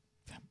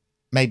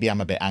 Maybe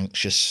I'm a bit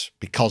anxious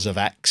because of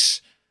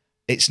X.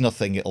 It's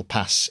nothing, it'll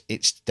pass.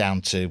 It's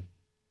down to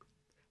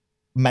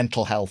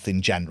mental health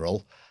in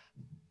general.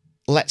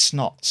 Let's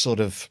not sort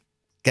of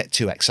get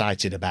too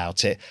excited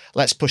about it.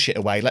 Let's push it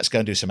away. Let's go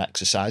and do some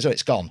exercise. Oh,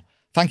 it's gone.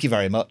 Thank you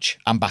very much.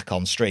 I'm back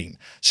on stream.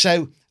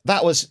 So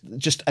that was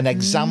just an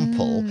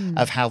example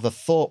of how the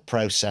thought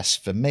process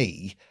for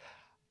me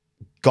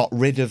got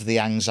rid of the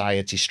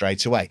anxiety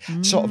straight away.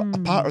 Sort of a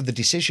part of the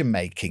decision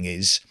making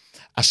is,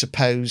 I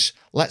suppose,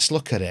 let's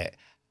look at it.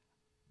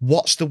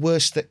 what's the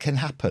worst that can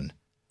happen?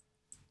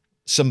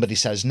 Somebody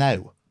says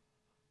no.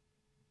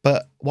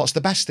 But what's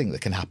the best thing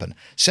that can happen?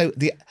 So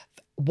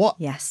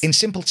in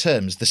simple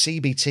terms, the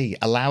CBT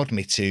allowed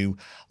me to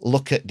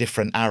look at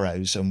different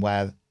arrows and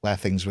where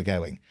things were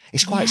going.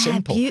 It's quite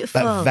simple,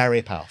 beautiful. But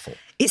very powerful.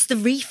 It's the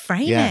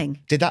reframing.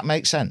 Yeah. Did that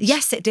make sense?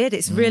 Yes, it did.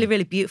 It's a really,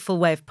 really beautiful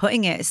way of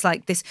putting it. It's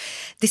like this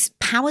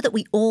power that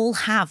we all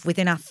have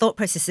within our thought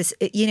processes.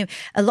 A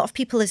lot of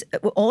people,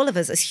 all of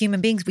us as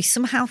human beings, we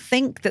somehow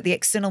think that the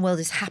external world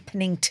is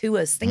happening to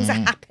us. Things are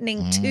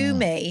happening to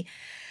me.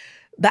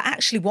 But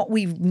actually what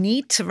we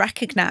need to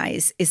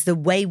recognise is the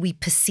way we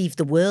perceive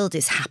the world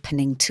is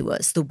happening to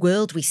us. The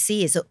world we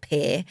see is up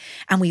here,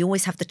 and we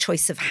always have the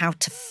choice of how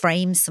to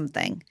frame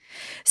something.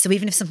 So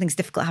even if something's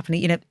difficult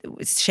happening,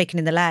 it's shaking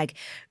in the leg,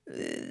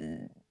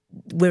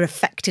 we're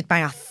affected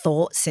by our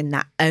thoughts in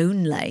that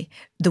only.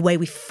 The way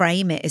we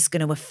frame it is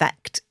going to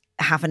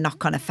have a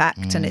knock-on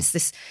effect. And it's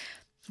this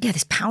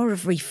power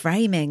of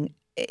reframing.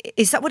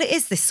 Is that what it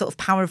is, this sort of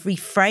power of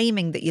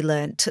reframing that you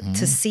learn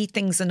to see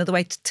things another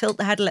way, to tilt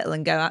the head a little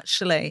and go,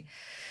 actually,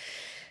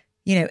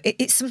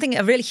 it's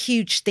a really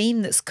huge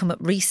theme that's come up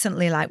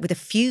recently, like with a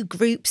few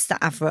groups that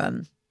I've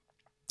run,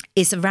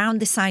 is around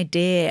this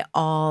idea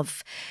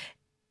of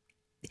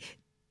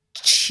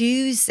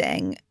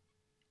choosing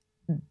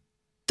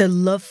the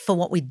love for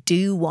what we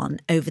do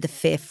want over the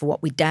fear for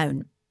what we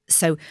don't.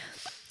 So,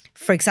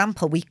 for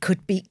example, we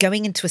could be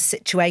going into a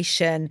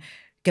situation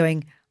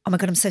going, oh my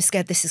God, I'm so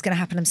scared this is going to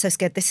happen. I'm so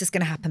scared this is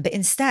going to happen. But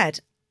instead,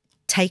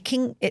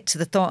 taking it to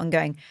the thought and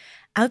going,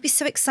 I would be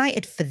so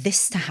excited for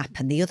this to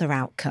happen, the other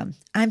outcome.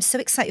 I'm so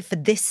excited for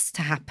this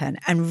to happen,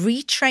 and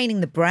retraining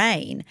the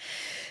brain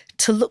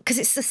to look, because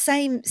it's the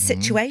same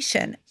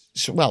situation.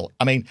 So, well,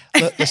 I mean,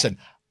 listen,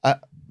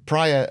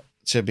 prior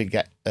to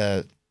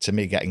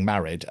me getting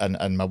married,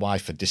 and my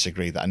wife had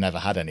disagreed that I never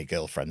had any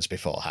girlfriends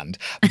beforehand,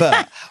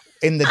 but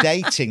in the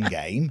dating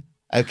game,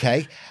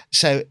 okay,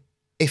 so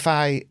if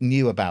I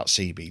knew about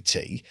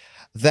CBT,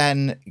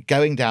 then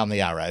going down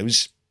the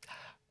arrows,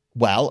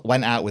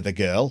 went out with a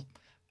girl.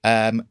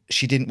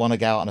 She didn't want to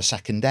go out on a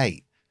second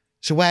date.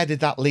 So where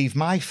did that leave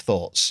my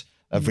thoughts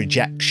of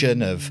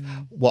rejection, of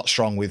what's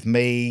wrong with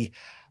me?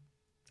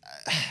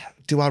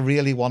 Do I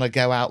really want to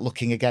go out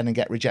looking again and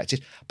get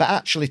rejected? But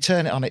actually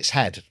turn it on its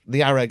head.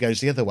 The arrow goes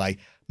the other way.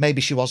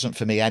 Maybe she wasn't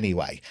for me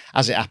anyway.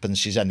 As it happens,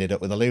 she's ended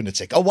up with a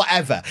lunatic or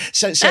whatever.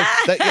 So,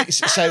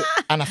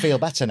 and I feel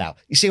better now.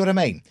 You see what I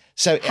mean?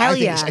 So I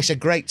think it's a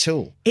great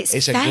tool.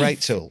 It's a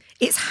great tool.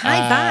 It's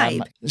high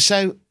vibe.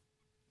 So,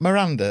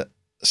 Miranda,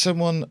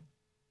 someone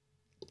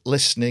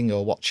listening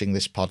or watching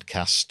this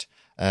podcast,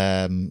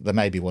 there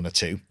may be one or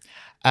two.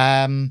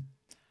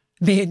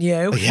 Me and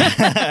you.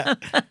 Yeah.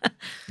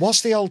 What's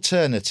the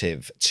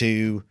alternative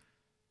to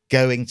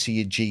going to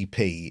your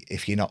GP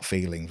if you're not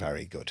feeling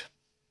very good?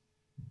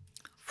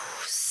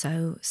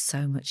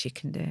 So much you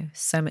can do.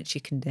 So much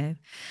you can do.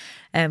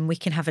 We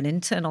can have an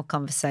internal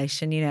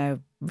conversation.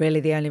 Really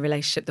the only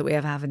relationship that we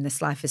ever have in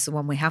this life is the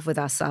one we have with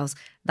ourselves.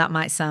 That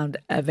might sound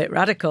a bit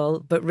radical,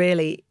 but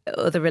really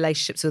other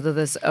relationships with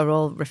others are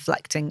all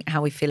reflecting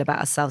how we feel about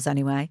ourselves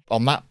anyway.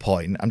 On that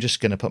point, I'm just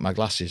going to put my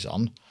glasses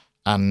on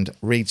and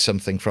read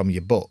something from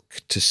your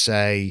book to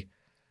say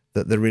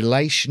that the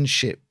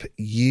relationship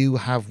you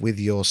have with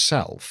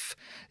yourself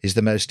is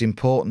the most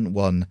important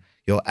one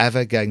you're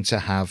ever going to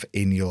have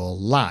in your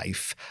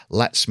life.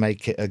 Let's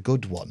make it a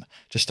good one.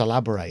 Just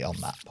elaborate on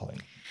that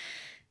point.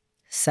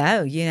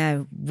 So,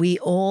 we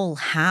all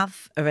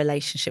have a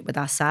relationship with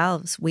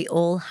ourselves. We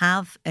all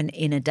have an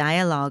inner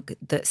dialogue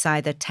that's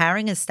either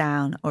tearing us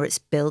down or it's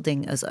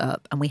building us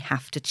up, and we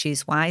have to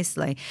choose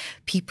wisely.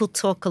 People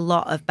talk a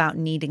lot about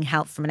needing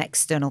help from an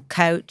external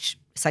coach,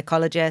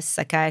 psychologist,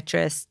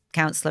 psychiatrist,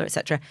 counsellor,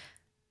 etc.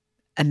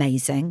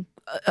 Amazing.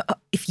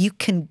 If you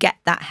can get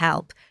that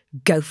help,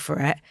 go for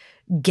it.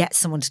 Get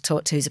someone to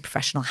talk to who's a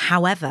professional.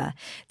 However,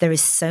 there is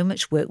so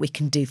much work we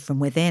can do from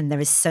within. There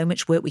is so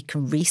much work we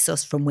can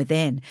resource from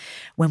within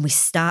when we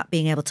start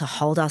being able to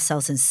hold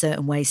ourselves in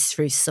certain ways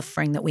through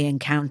suffering that we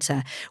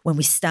encounter, when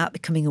we start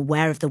becoming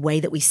aware of the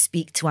way that we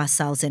speak to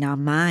ourselves in our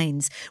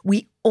minds.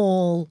 We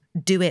all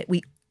do it.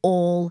 We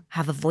all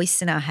have a voice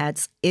in our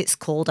heads. It's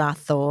called our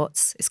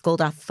thoughts. It's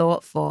called our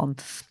thought form.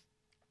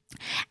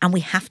 And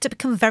we have to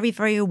become very,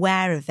 very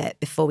aware of it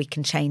before we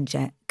can change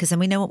it, because then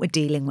we know what we're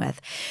dealing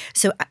with.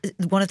 So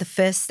one of the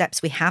first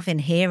steps we have in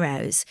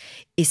Heroes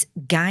is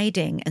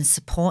guiding and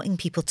supporting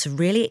people to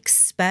really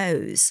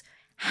expose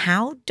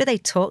how do they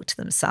talk to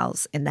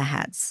themselves in their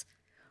heads?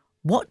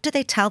 What do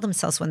they tell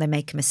themselves when they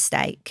make a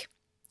mistake?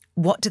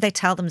 What do they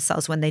tell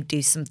themselves when they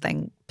do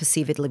something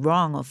perceivedly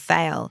wrong or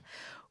fail?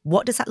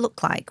 What does that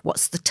look like?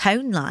 What's the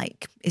tone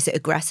like? Is it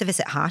aggressive? Is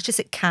it harsh? Is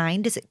it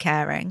kind? Is it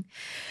caring?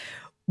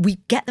 We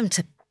get them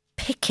to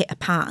pick it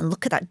apart and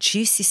look at that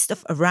juicy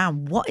stuff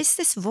around. What is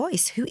this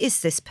voice? Who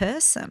is this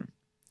person?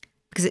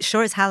 Because it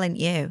sure as hell ain't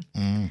you.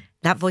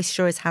 That voice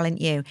sure as hell ain't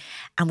you.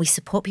 And we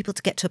support people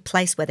to get to a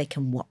place where they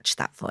can watch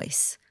that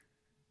voice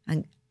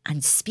and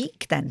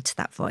speak then to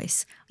that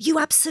voice. You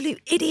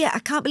absolute idiot. I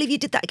can't believe you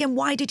did that again.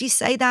 Why did you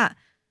say that?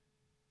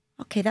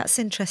 okay, that's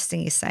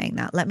interesting you're saying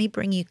that. Let me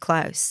bring you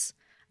close.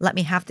 Let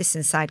me have this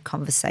inside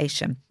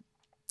conversation.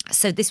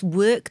 So this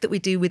work that we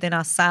do within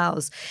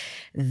ourselves,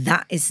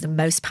 that is the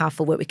most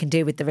powerful work we can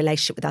do with the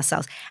relationship with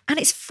ourselves. And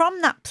it's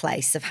from that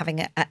place of having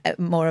a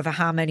more of a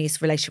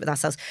harmonious relationship with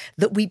ourselves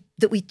that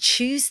we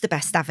choose the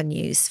best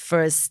avenues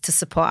for us to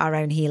support our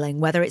own healing,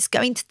 whether it's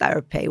going to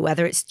therapy,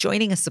 whether it's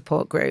joining a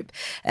support group,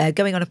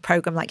 going on a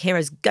program like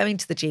Heroes, going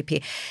to the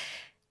GP.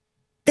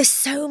 There's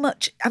so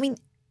much, I mean,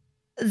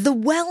 the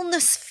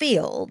wellness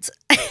field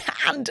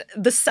and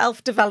the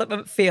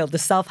self-development field, the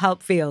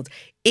self-help field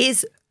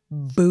is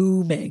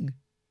booming.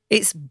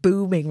 It's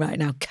booming right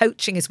now.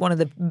 Coaching is one of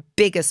the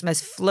biggest,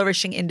 most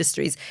flourishing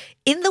industries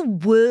in the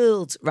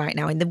world right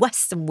now, in the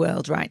Western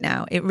world right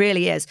now. It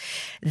really is.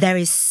 There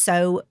is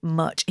so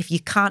much. If you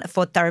can't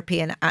afford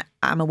therapy, and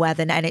I'm aware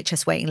that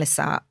NHS waiting lists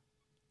are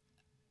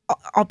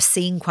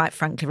obscene, quite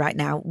frankly, right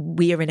now.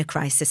 We are in a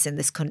crisis in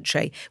this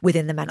country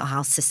within the mental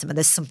health system, and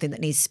there's something that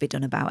needs to be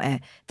done about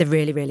it. There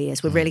really, really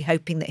is. We're really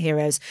hoping that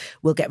Heroes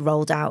will get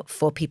rolled out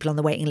for people on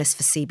the waiting list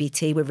for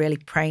CBT. We're really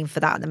praying for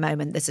that at the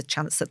moment. There's a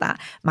chance that that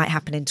might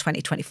happen in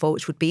 2024,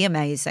 which would be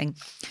amazing.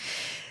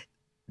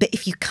 But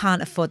if you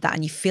can't afford that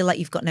and you feel like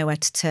you've got nowhere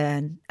to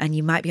turn and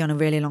you might be on a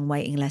really long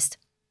waiting list,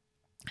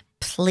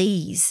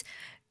 please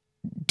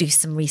do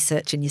some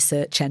research in your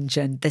search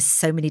engine. There's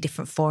so many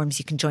different forums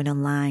you can join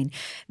online.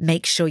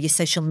 Make sure your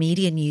social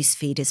media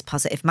newsfeed is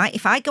positive.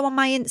 If I go on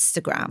my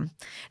Instagram,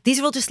 these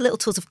are all just little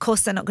tools. Of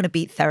course, they're not going to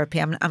beat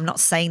therapy. I'm not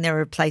saying they're a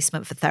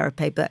replacement for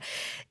therapy, but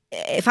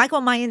if I go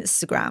on my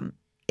Instagram,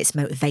 it's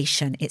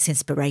motivation, it's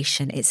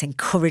inspiration, it's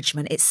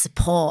encouragement, it's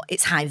support,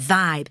 it's high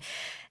vibe.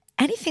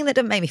 Anything that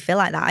doesn't make me feel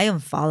like that, I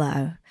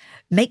unfollow.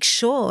 Make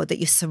sure that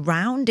you're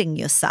surrounding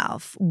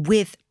yourself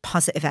with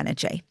positive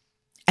energy.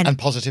 And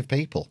positive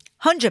people.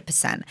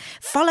 100%.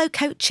 Follow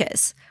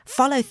coaches,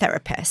 follow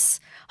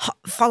therapists,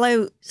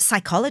 follow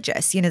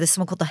psychologists. You know, there's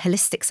someone called the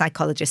holistic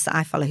psychologist that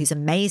I follow who's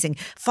amazing.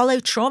 Follow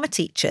trauma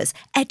teachers,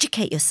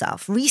 educate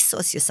yourself,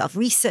 resource yourself,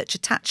 research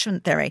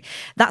attachment theory.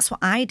 That's what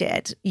I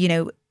did. You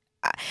know,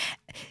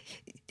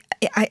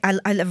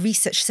 I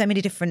researched so many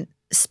different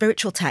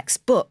spiritual texts,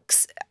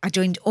 books. I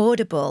joined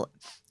Audible.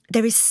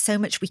 There is so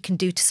much we can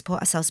do to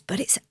support ourselves, but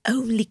it's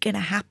only going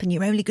to happen.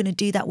 You're only going to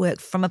do that work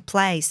from a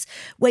place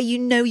where you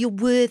know you're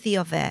worthy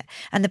of it.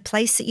 And the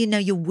place that you know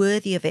you're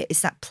worthy of it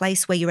is that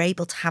place where you're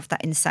able to have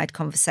that inside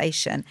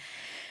conversation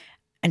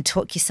and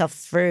talk yourself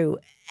through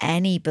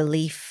any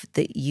belief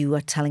that you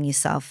are telling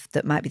yourself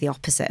that might be the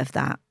opposite of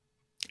that.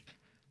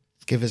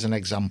 Give us an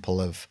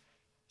example of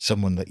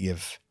someone that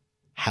you've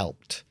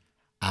helped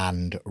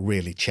and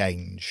really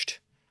changed.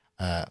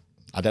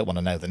 I don't want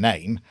to know the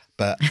name,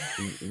 but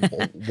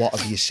what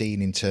have you seen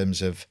in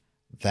terms of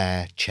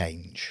their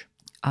change?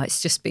 Oh,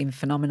 it's just been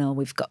phenomenal.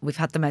 We've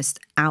had the most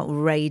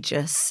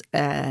outrageous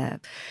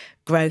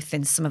growth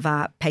in some of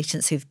our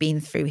patients who've been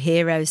through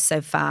Heroes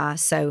so far.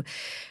 So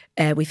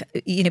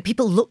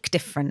people look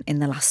different in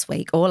the last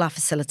week. All our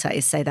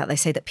facilitators say that. They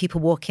say that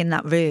people walk in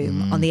that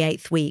room on the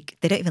 8th week,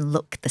 they don't even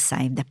look the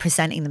same. They're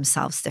presenting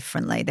themselves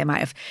differently. They might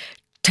have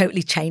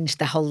totally changed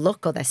their whole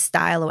look or their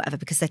style or whatever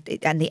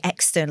and the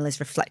external is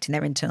reflecting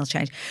their internal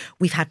change.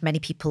 We've had many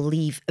people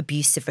leave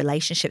abusive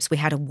relationships. We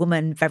had a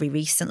woman very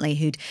recently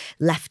who'd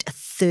left a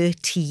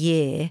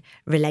 30-year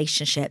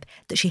relationship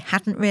that she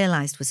hadn't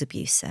realised was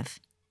abusive.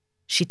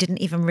 She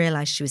didn't even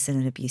realise she was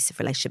in an abusive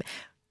relationship.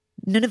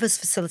 None of us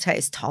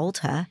facilitators told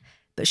her,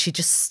 but she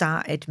just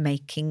started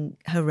making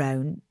her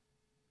own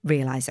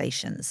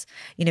realizations,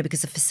 you know,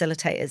 because the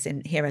facilitators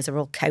in Heroes are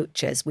all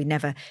coaches. We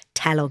never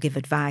tell or give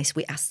advice.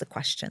 We ask the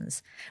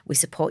questions. We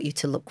support you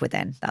to look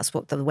within. That's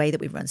what the way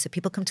that we run. So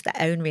people come to their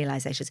own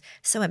realizations.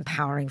 So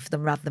empowering for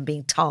them rather than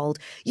being told,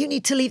 you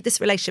need to leave this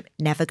relationship.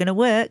 Never going to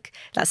work.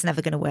 That's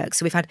never going to work.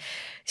 So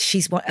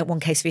at one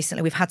case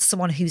recently, we've had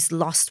someone who's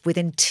lost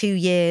within 2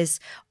 years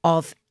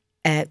of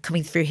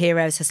coming through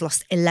Heroes, has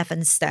lost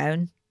 11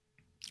 stone.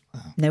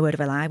 Wow. No word of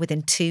a lie.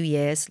 Within 2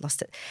 years,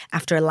 lost it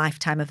after a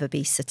lifetime of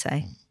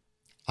obesity.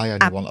 I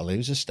only want to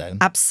lose a stone.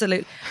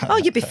 Absolutely. Oh,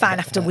 you'd be fine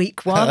after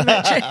week 1,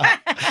 Richard.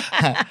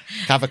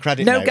 Have a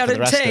credit no note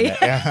guarantee.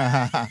 for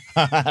the rest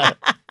of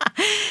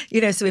it. You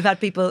know, so we've had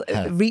people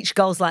reach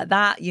goals like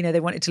that. You know, they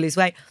wanted to lose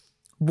weight.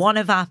 One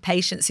of our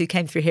patients who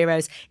came through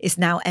Heroes is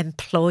now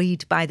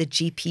employed by the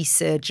GP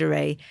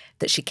surgery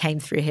that she came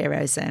through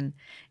Heroes in.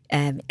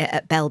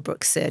 At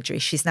Bellbrook Surgery.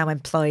 She's now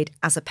employed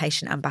as a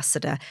patient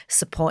ambassador,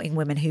 supporting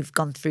women who've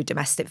gone through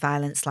domestic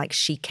violence like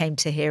she came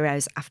to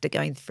Heroes after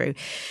going through.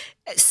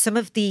 Some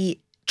of the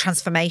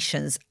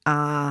transformations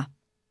are,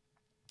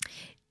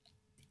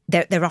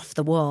 they're off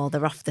the wall,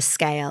 they're off the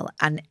scale,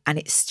 and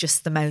it's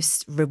just the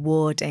most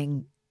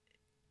rewarding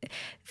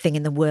thing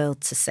in the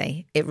world to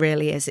see. It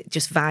really is. It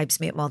just vibes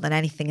me up more than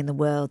anything in the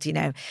world, you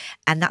know.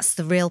 And that's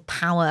the real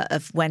power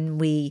of when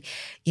we,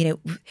 you know,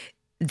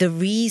 the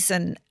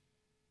reason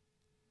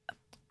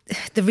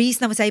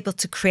I was able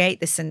to create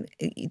this and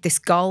this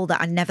goal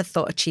that I never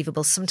thought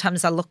achievable.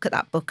 Sometimes I look at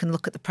that book and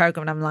look at the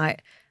program and I'm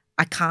like,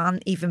 I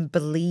can't even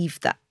believe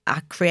that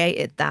I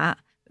created that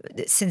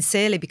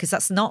sincerely, because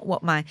that's not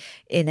what my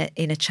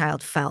inner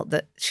child felt,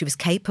 that she was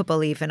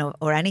capable even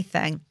or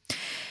anything.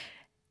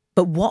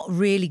 But what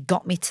really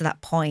got me to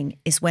that point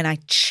is when I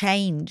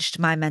changed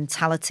my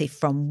mentality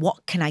from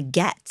what can I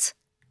get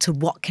to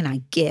what can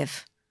I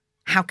give?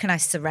 How can I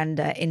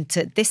surrender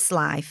into this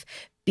life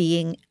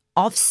being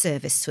of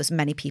service to as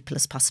many people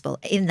as possible,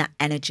 in that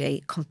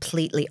energy,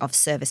 completely of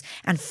service,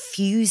 and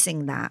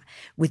fusing that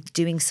with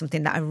doing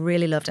something that I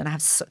really loved. And I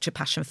have such a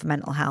passion for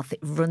mental health. It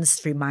runs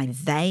through my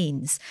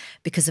veins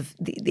because of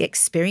the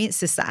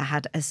experiences that I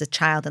had as a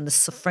child and the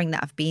suffering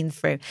that I've been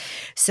through.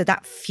 So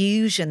that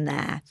fusion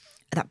there,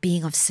 that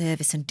being of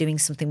service and doing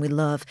something we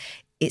love,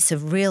 it's a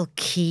real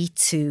key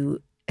to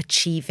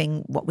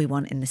achieving what we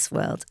want in this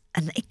world.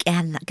 And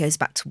again, that goes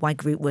back to why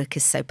group work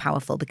is so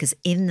powerful, because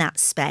in that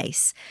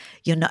space,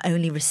 you're not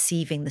only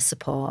receiving the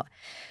support,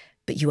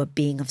 but you are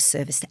being of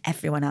service to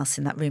everyone else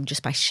in that room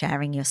just by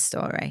sharing your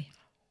story.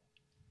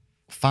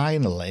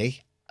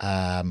 Finally,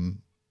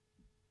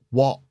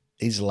 what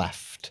is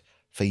left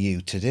for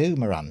you to do,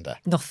 Miranda?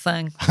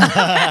 Nothing.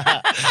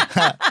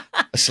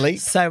 Asleep?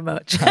 So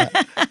much.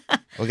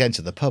 We're going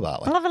to the pub,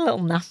 aren't we? I'll have a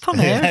little nap on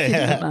here if you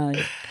don't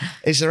mind.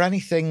 Is there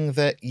anything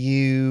that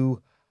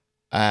you,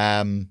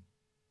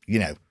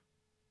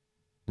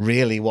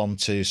 really want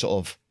to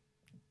sort of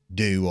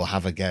do or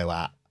have a go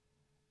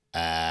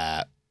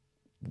at?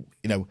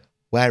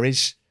 Where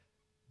is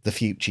the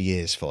future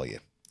years for you?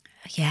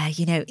 Yeah,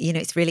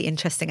 it's really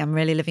interesting. I'm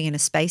really living in a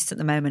space at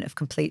the moment of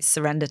complete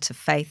surrender to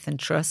faith and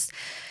trust.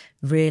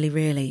 Really,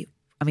 really.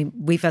 I mean,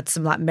 we've had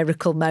some like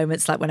miracle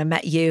moments, like when I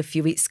met you a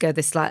few weeks ago,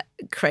 this like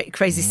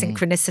crazy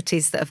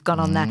synchronicities that have gone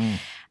on there.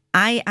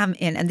 I am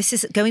in, and this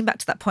is going back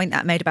to that point that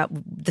I made about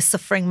the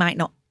suffering might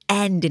not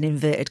end in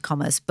inverted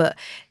commas, but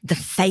the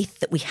faith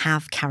that we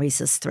have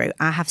carries us through.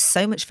 I have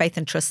so much faith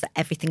and trust that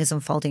everything is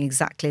unfolding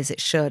exactly as it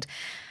should.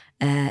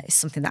 It's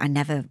something that I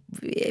never,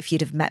 if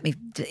you'd have met me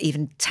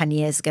even 10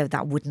 years ago,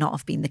 that would not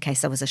have been the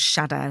case. I was a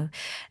shadow.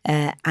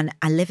 And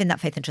I live in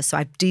that faith and trust. So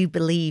I do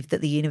believe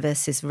that the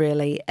universe is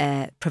really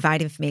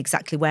providing for me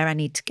exactly where I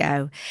need to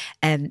go.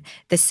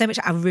 There's so much,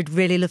 I would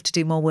really love to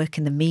do more work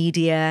in the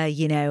media.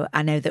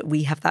 I know that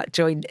we have that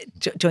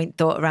joint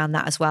thought around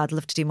that as well. I'd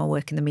love to do more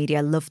work in the media.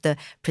 I love the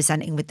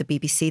presenting with the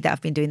BBC that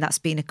I've been doing. That's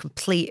been a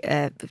complete,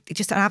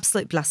 just an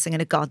absolute blessing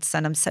and a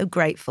godsend. I'm so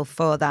grateful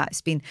for that.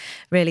 It's been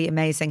really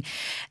amazing.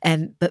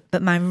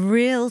 But my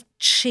real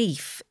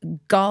chief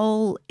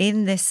goal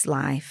in this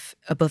life,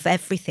 above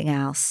everything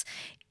else,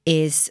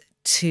 is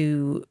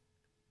to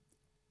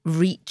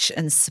reach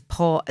and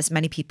support as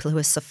many people who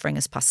are suffering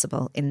as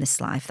possible in this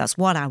life. That's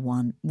what I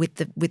want with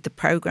the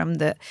program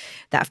that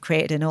I've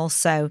created, and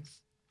also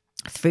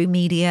through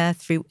media,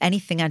 through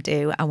anything I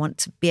do. I want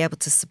to be able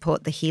to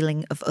support the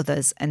healing of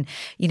others. And,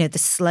 the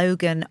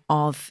slogan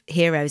of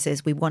Heroes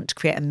is we want to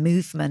create a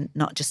movement,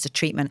 not just a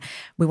treatment.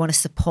 We want to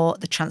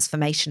support the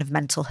transformation of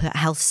mental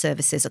health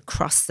services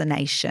across the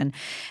nation.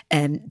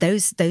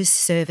 Those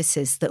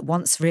services that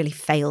once really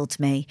failed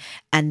me,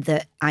 and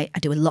that I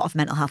do a lot of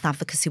mental health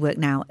advocacy work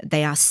now,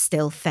 they are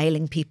still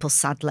failing people,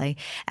 sadly.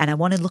 And I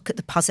want to look at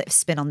the positive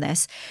spin on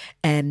this.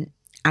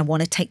 I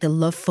want to take the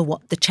love for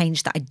what the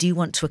change that I do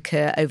want to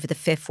occur over the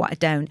fifth, what I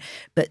don't.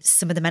 But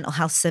some of the mental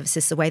health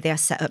services, the way they are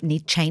set up,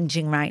 need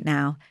changing right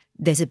now.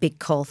 There's a big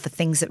call for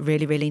things that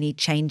really, really need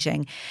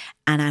changing.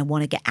 And I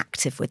want to get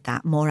active with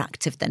that, more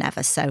active than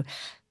ever. So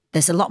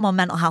there's a lot more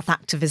mental health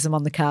activism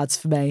on the cards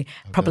for me.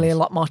 Probably a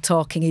lot more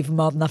talking, even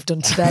more than I've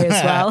done today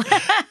as well.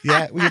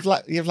 Yeah,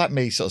 well, you've let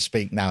me sort of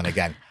speak now and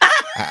again.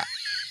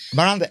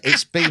 Miranda,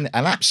 it's been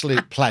an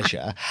absolute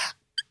pleasure.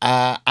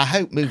 I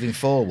hope moving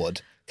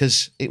forward,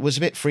 because it was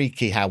a bit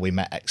freaky how we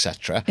met,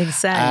 etc.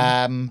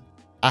 Insane.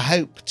 I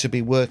hope to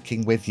be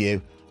working with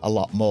you a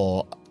lot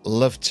more.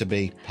 Love to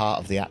be part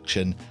of the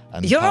action.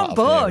 And you're part on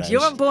board. Of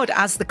You're on board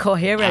as the Core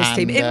Heroes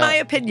team. In my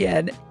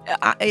opinion,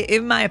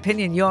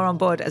 you're on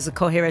board as a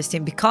Core Heroes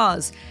team,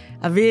 because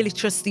I really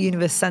trust the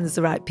universe sends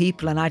the right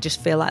people, and I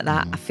just feel like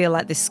that. I feel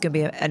like this is going to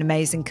be an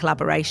amazing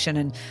collaboration,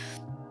 and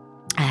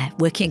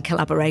working in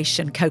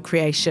collaboration,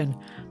 co-creation,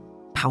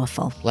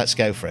 powerful. Let's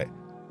go for it.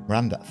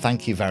 Miranda,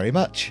 thank you very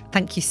much.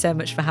 Thank you so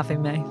much for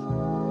having me.